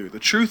what you need to do. The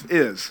truth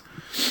is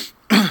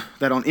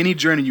that on any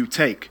journey you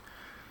take,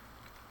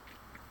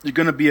 you're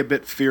going to be a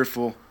bit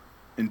fearful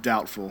and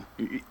doubtful.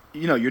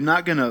 You're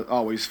not going to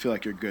always feel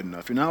like you're good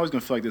enough. You're not always going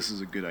to feel like this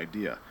is a good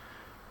idea.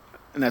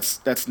 And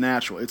that's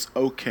natural. It's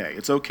okay.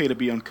 It's okay to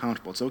be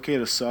uncomfortable. It's okay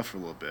to suffer a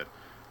little bit,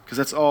 because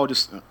that's all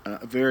just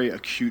a very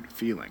acute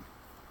feeling.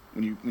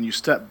 When you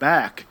step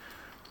back,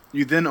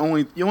 you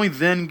only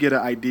then get an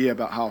idea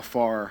about how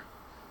far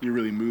you're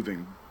really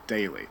moving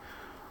daily.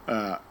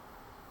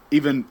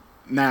 Even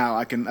now,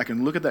 I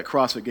can look at that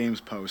CrossFit Games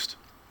post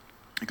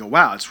and go,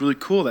 wow, it's really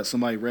cool that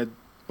somebody read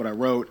what I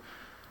wrote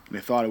and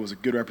they thought it was a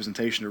good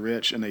representation of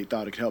Rich, and they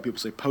thought it could help people,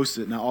 so they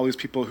posted it. Now all these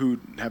people who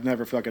have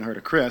never fucking heard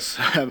of Chris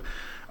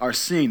are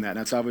seeing that, and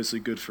that's obviously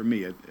good for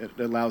me. It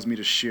allows me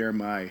to share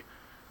my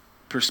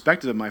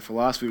perspective, my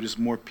philosophy with just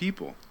more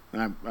people.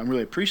 And I'm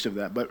really appreciative of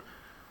that. But,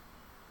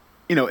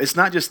 it's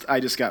not just I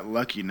just got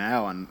lucky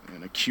now and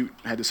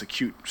had this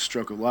acute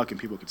stroke of luck and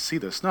people could see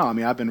this. No, I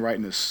mean, I've been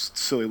writing this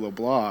silly little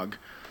blog.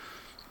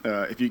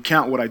 If you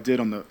count what I did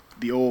on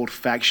the old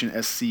Faction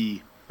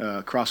SC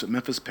CrossFit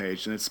Memphis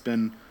page, and it's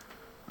been,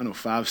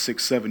 5,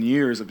 6, 7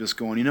 years of just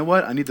going, you know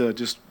what, I need to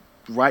just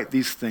write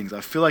these things.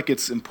 I feel like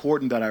it's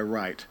important that I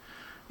write,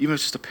 even if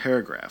it's just a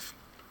paragraph,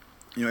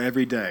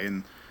 every day.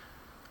 And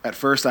at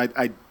first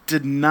I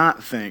did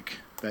not think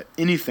that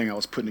anything I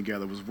was putting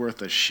together was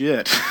worth a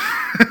shit.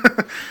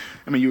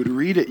 I mean, you would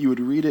read it, you'd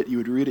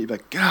be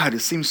like, God,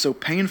 it seems so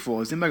painful.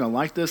 Is anybody going to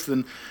like this?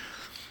 Then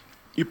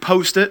you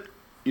post it,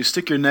 you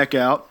stick your neck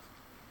out,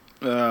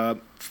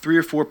 3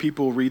 or 4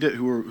 people read it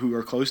who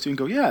are close to you and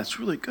go, yeah, it's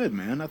really good,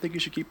 man. I think you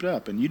should keep it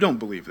up. And you don't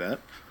believe that.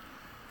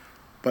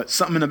 But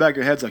something in the back of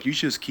your head's like, you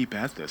should just keep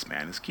at this,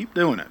 man. Just keep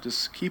doing it.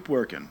 Just keep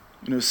working.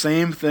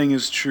 Same thing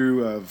is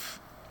true of,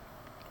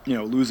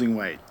 losing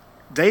weight.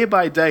 Day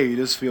by day, you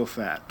just feel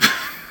fat.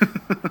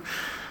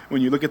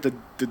 When you look at the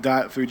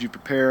diet food you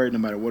prepare, no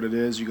matter what it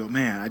is, you go,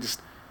 man,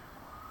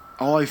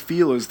 all I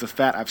feel is the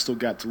fat I've still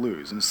got to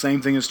lose. And the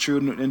same thing is true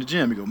in the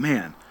gym. You go,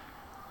 man,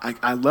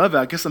 I love it.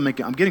 I guess I'm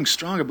getting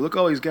stronger, but look at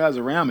all these guys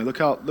around me. Look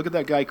at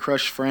that guy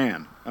crush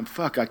Fran. I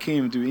can't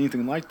even do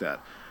anything like that.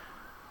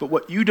 But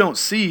what you don't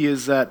see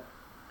is that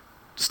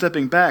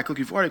stepping back, look,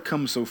 you've already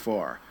come so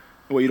far.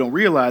 And what you don't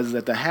realize is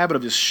that the habit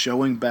of just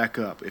showing back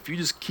up, if you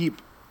just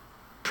keep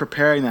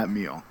preparing that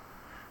meal,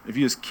 if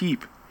you just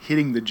keep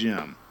hitting the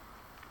gym,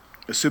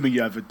 assuming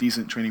you have a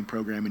decent training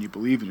program and you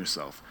believe in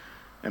yourself.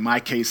 In my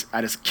case,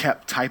 I just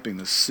kept typing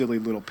this silly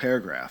little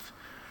paragraph.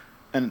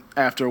 And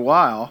after a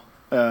while,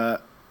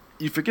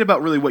 you forget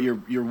about really what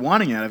you're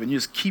wanting out of it, and you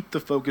just keep the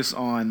focus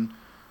on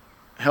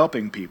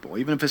helping people,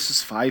 even if it's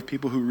just 5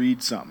 people who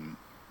read something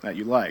that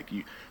you like.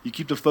 You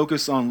keep the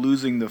focus on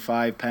losing the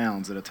 5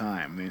 pounds at a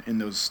time in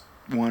those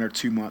 1 or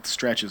 2 month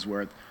stretches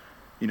where,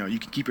 you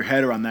can keep your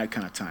head around that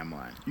kind of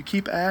timeline. You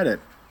keep at it.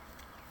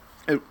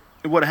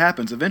 What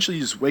happens, eventually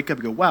you just wake up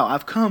and go, wow,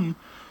 I've come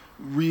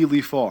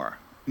really far.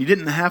 You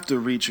didn't have to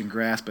reach and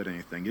grasp at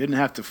anything. You didn't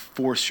have to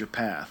force your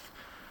path.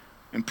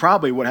 And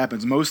probably what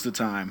happens most of the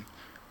time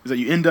is that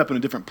you end up in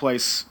a different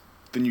place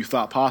than you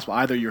thought possible.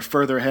 Either you're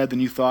further ahead than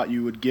you thought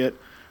you would get,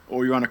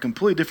 or you're on a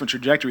completely different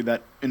trajectory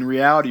that in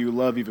reality you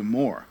love even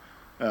more.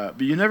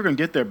 But you're never going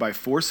to get there by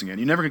forcing it.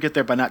 You're never going to get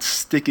there by not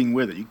sticking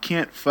with it. You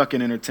can't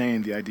fucking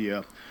entertain the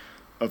idea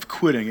of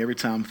quitting every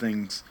time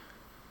things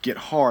get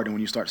hard and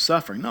when you start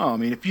suffering. No, I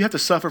mean, if you have to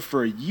suffer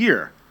for a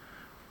year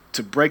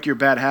to break your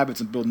bad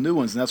habits and build new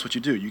ones, and that's what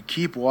you do. You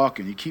keep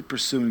walking. You keep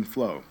pursuing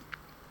flow.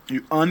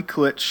 You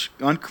unclench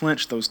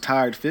those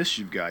tired fists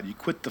you've got. You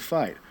quit the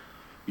fight.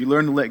 You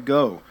learn to let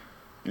go.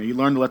 You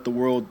learn to let the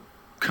world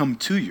come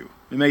to you.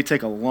 It may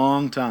take a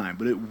long time,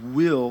 but it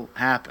will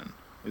happen.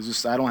 It's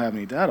just, I don't have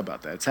any doubt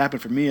about that. It's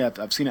happened for me.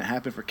 I've seen it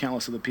happen for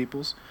countless other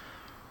people.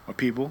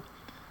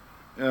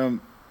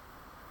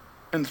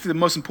 And the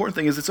most important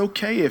thing is it's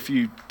okay if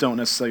you don't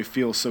necessarily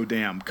feel so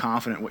damn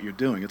confident in what you're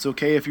doing. It's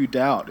okay if you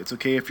doubt. It's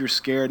okay if you're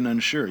scared and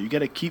unsure. You got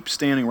to keep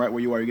standing right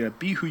where you are. You got to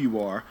be who you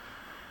are,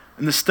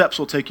 and the steps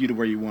will take you to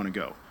where you want to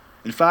go.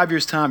 In 5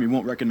 years' time, you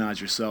won't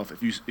recognize yourself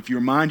if you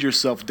remind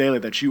yourself daily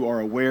that you are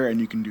aware and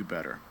you can do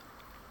better.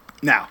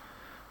 Now,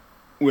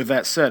 with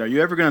that said, are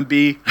you ever going to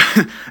be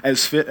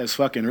as fit as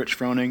fucking Rich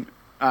Froning?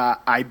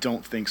 I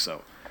don't think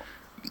so.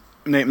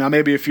 Now,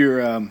 maybe if you're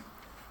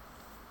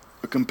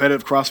a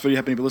competitive CrossFit, you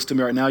happen to be listening to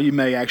me right now, you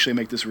may actually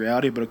make this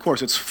reality, but of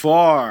course it's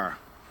far,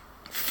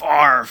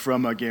 far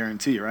from a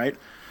guarantee, right?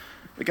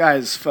 The guy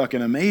is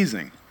fucking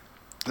amazing.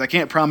 I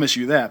can't promise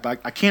you that, but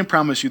I can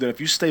promise you that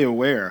if you stay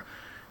aware,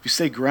 if you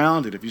stay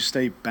grounded, if you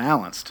stay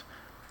balanced,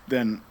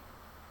 then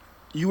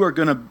you are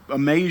going to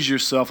amaze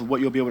yourself with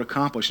what you'll be able to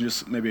accomplish in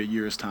just maybe a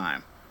year's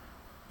time.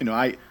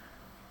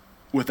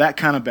 With that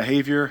kind of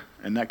behavior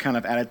and that kind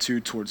of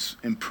attitude towards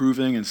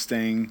improving and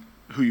staying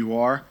who you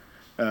are,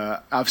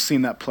 I've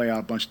seen that play out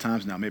a bunch of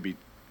times now, maybe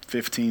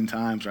 15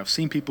 times. I've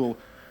seen people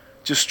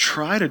just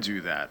try to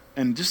do that.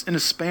 And just in a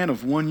span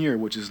of 1 year,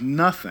 which is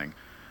nothing,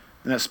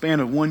 in that span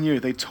of 1 year,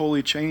 they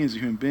totally change as a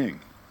human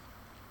being.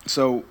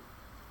 So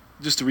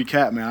just to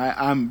recap, man,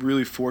 I'm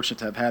really fortunate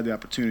to have had the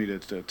opportunity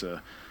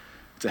to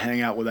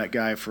hang out with that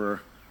guy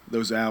for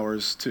those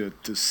hours, to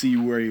see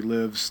where he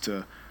lives,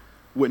 to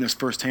witness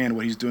firsthand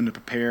what he's doing to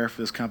prepare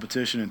for this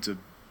competition, and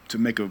to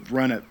make a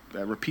run at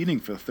repeating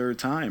for the 3rd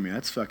time. I mean,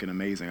 that's fucking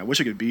amazing. I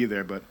wish I could be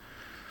there, but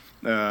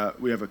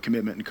we have a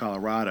commitment in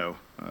Colorado.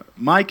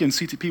 Mike and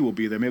CTP will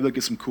be there. Maybe they'll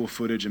get some cool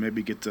footage and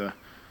maybe get to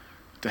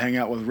hang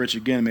out with Rich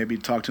again, maybe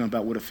talk to him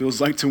about what it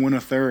feels like to win a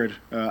 3rd.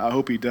 I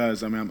hope he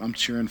does. I mean, I'm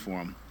cheering for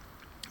him.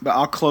 But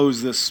I'll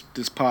close this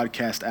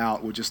podcast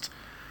out with just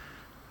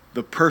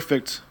the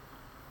perfect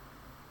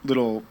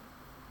little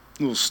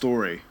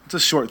story. It's a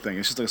short thing.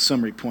 It's just a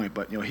summary point.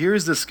 But,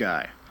 here's this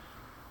guy.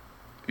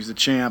 He's a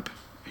champ.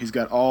 He's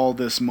got all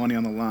this money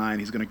on the line.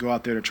 He's going to go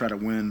out there to try to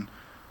win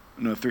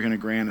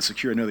 $300,000 and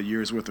secure another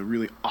year's worth of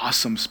really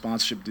awesome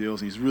sponsorship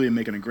deals. And he's really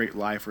making a great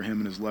life for him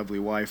and his lovely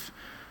wife.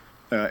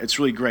 It's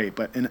really great.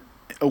 But in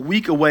a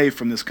week away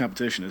from this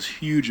competition, this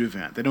huge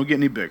event. They don't get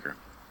any bigger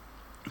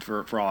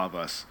for all of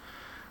us.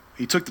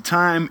 He took the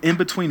time in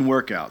between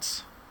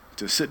workouts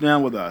to sit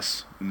down with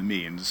us in the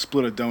meet and to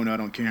split a donut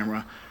on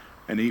camera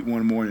and eat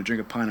one more and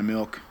drink a pint of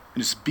milk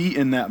and just be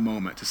in that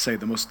moment to say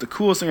the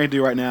coolest thing I can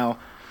do right now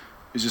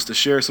is just to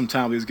share some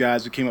time with these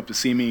guys who came up to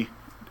see me,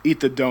 eat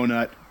the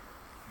donut,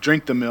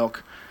 drink the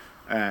milk,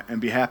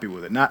 and be happy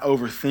with it. Not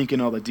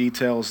overthinking all the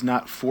details,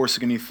 not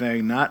forcing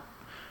anything, not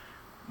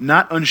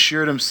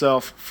unsure of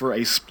himself for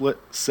a split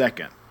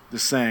second.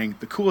 Just saying,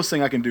 the coolest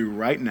thing I can do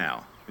right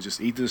now is just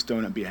eat this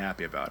donut and be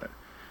happy about it.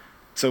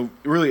 So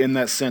really, in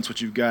that sense,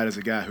 what you've got is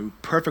a guy who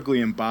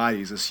perfectly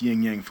embodies this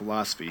yin-yang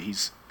philosophy.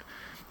 He's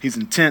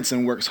intense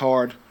and works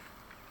hard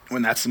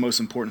when that's the most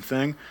important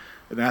thing.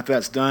 And then after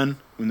that's done,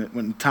 when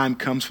the time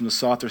comes from the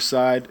softer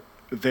side,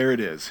 there it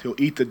is. He'll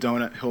eat the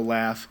donut, he'll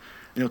laugh,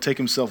 and he'll take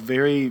himself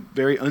very,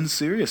 very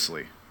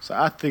unseriously. So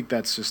I think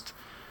that's just,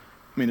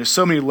 there's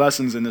so many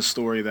lessons in this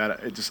story that I'm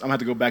going to have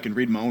to go back and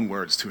read my own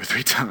words 2 or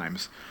 3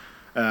 times.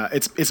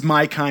 It's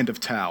my kind of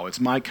Tao. It's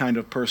my kind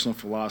of personal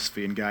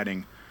philosophy and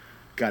guiding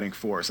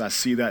force. I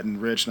see that in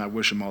Rich, and I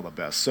wish him all the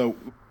best. So,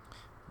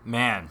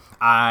 man,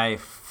 I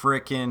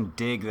freaking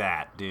dig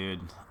that, dude.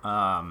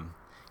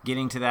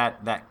 Getting to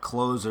that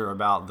closer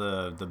about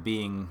the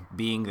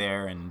being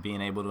there and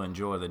being able to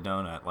enjoy the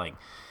donut,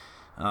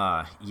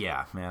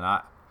 yeah,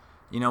 man.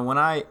 When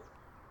I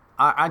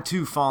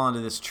too fall into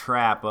this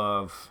trap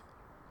of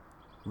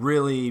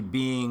really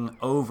being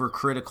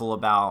overcritical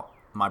about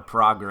my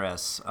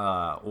progress,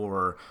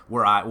 or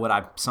what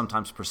I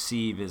sometimes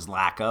perceive as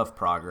lack of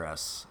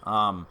progress.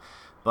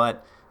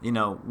 But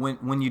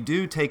when you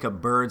do take a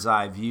bird's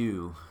eye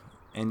view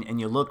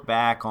and you look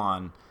back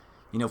on,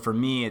 for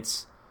me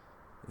it's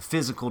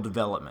physical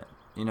development.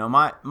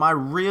 My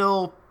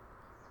real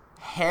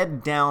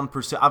head down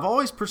pursuit. I've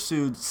always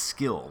pursued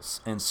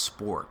skills and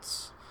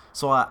sports,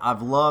 so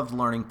I've loved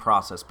learning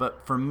process.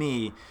 But for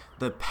me,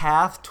 the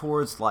path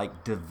towards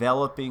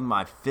developing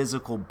my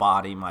physical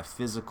body, my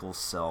physical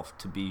self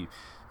to be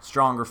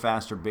stronger,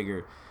 faster,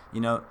 bigger,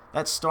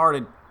 that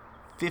started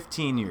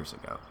 15 years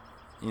ago,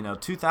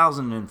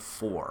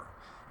 2004.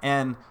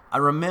 And I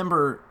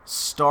remember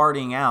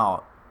starting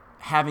out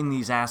having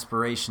these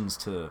aspirations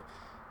to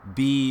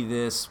be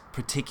this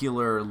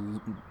particular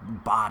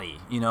body.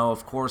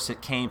 Of course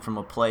it came from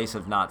a place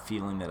of not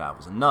feeling that I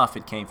was enough.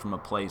 It came from a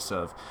place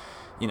of,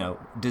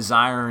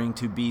 desiring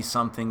to be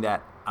something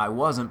that I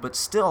wasn't, but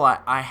still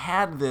I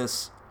had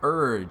this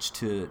urge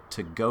to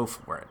go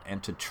for it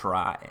and to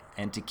try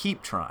and to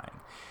keep trying.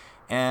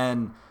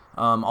 And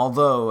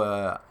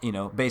although,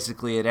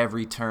 basically at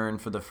every turn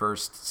for the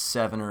first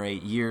 7 or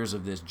 8 years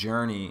of this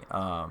journey,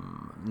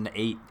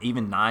 8,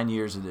 even 9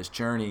 years of this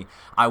journey,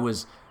 I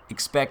was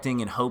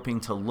expecting and hoping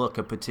to look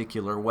a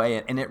particular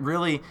way. And it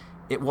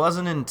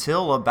wasn't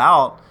until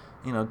about,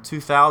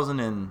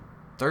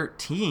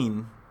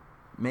 2013,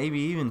 maybe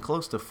even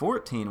close to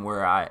 14,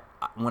 where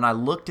when I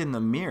looked in the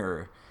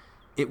mirror,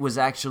 it was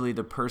actually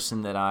the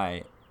person that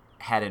I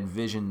had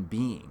envisioned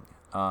being.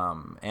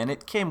 And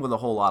it came with a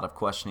whole lot of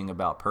questioning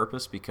about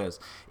purpose, because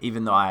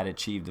even though I had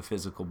achieved the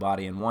physical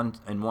body, in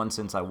one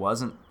sense I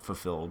wasn't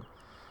fulfilled.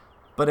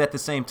 But at the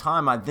same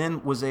time, I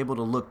then was able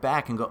to look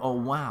back and go, oh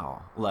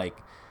wow,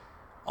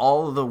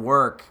 all of the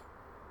work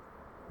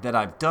that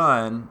I've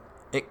done,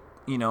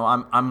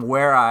 I'm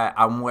where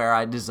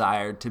I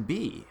desired to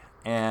be.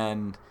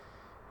 And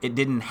it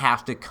didn't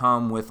have to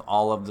come with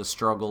all of the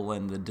struggle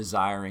and the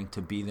desiring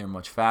to be there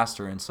much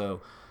faster. And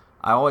so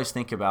I always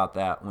think about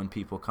that when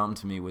people come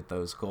to me with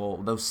those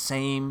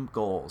same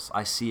goals.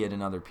 I see it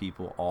in other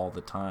people all the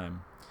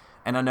time.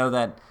 And I know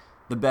that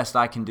the best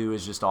I can do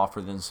is just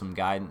offer them some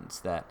guidance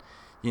that,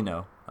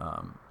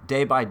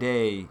 day by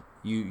day,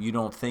 you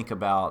don't think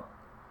about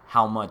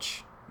how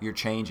much you're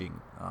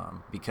changing,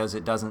 because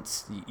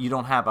you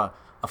don't have a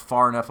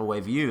far enough away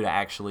view to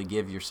actually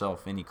give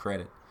yourself any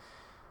credit.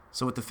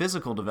 So with the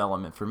physical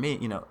development, for me,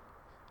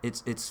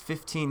 it's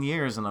 15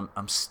 years and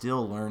I'm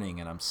still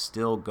learning and I'm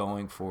still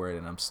going for it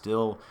and I'm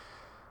still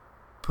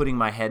putting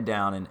my head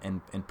down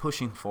and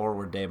pushing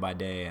forward day by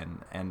day.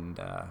 And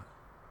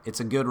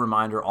it's a good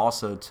reminder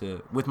also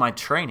with my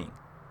training,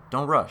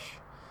 don't rush.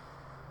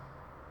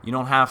 You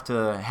don't have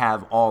to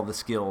have all the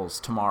skills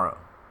tomorrow.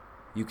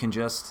 You can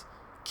just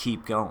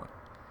keep going.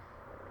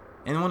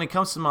 And when it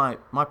comes to my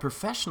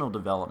professional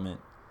development,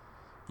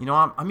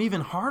 I'm even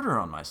harder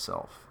on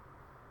myself.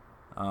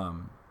 I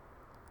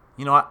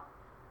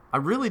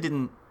really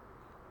didn't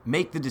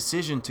make the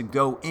decision to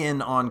go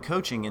in on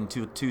coaching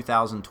into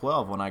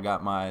 2012 when I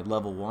got my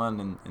level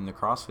 1 in the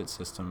CrossFit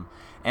system.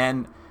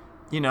 And,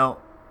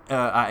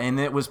 and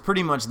it was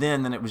pretty much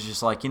then it was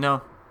just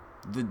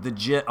the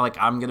gym,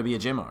 I'm going to be a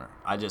gym owner.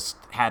 I just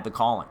had the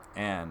calling,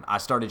 and I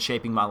started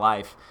shaping my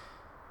life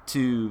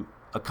to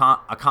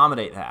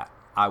accommodate that.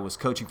 I was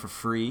coaching for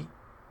free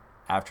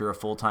after a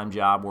full-time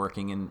job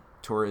working in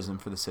tourism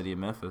for the city of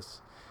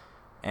Memphis.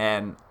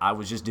 And I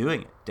was just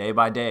doing it day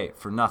by day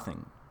for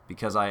nothing,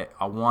 because I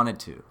wanted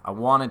to. I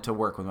wanted to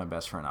work with my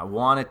best friend. I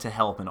wanted to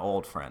help an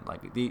old friend.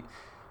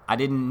 I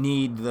didn't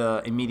need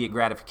the immediate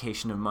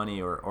gratification of money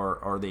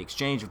or the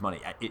exchange of money.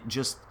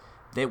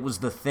 It was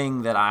the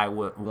thing that I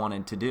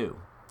wanted to do.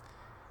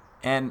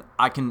 And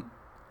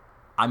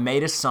I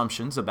made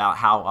assumptions about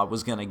how I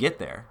was going to get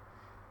there,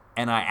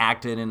 and I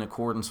acted in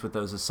accordance with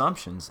those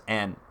assumptions.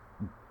 And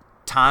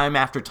time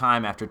after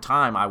time after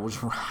time, I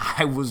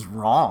was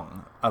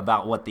wrong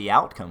about what the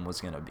outcome was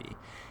going to be.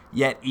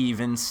 Yet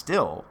even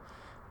still,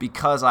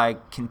 because I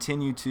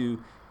continue to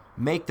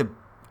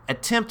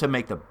attempt to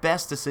make the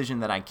best decision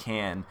that I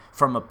can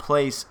from a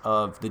place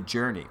of the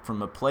journey,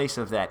 from a place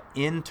of that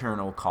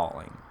internal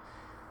calling,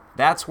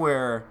 that's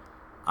where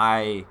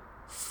I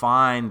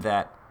find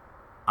that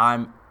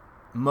I'm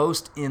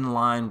most in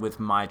line with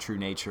my true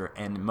nature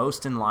and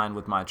most in line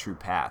with my true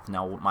path.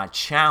 Now, my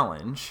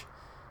challenge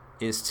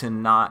is to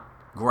not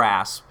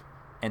grasp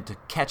and to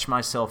catch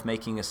myself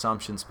making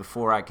assumptions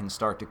before I can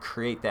start to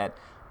create that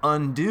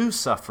undue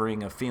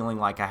suffering of feeling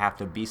like I have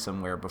to be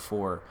somewhere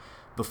before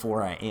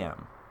I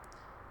am.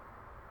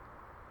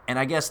 And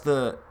I guess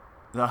the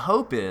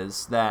hope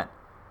is that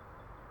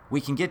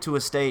we can get to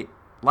a state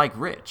like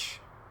Rich,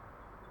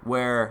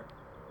 where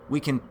we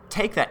can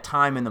take that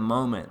time in the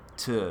moment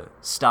to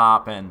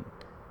stop and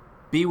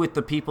be with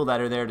the people that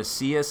are there to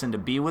see us and to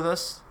be with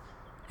us,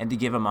 and to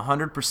give them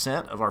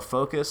 100% of our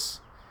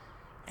focus,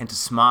 and to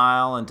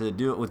smile and to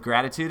do it with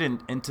gratitude,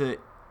 and to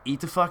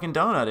eat the fucking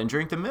donut and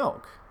drink the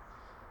milk.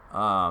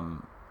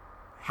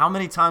 How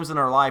many times in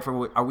our life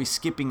are we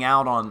skipping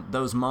out on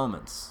those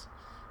moments?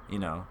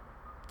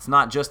 It's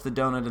not just the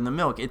donut and the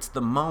milk, it's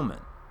the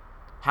moment.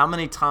 How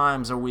many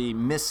times are we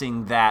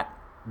missing that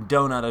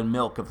donut and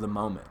milk of the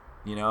moment,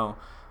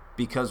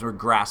 because we're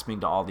grasping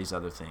to all these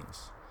other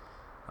things?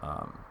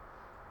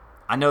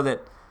 I know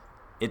that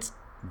it's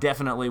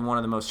definitely one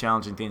of the most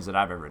challenging things that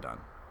I've ever done.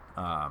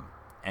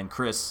 And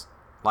Chris,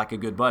 like a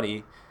good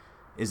buddy,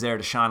 is there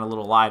to shine a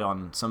little light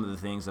on some of the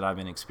things that I've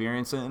been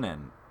experiencing,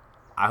 and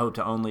I hope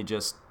to only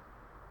just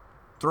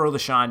throw the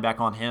shine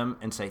back on him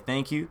and say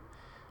thank you,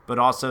 but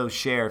also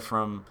share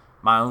from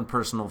my own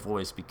personal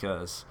voice,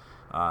 because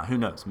who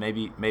knows,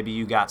 maybe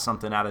you got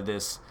something out of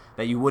this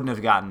that you wouldn't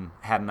have gotten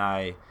hadn't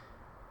I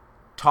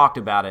talked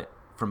about it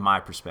from my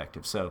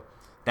perspective. So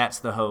that's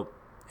the hope,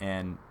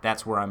 and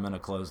that's where I'm going to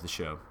close the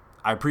show.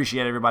 I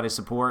appreciate everybody's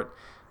support.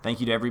 Thank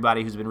you to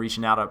everybody who's been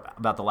reaching out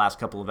about the last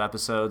couple of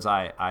episodes.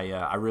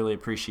 I really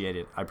appreciate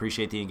it. I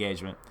appreciate the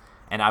engagement,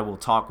 and I will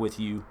talk with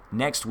you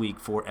next week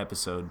for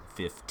episode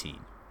 15.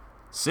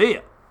 See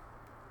ya!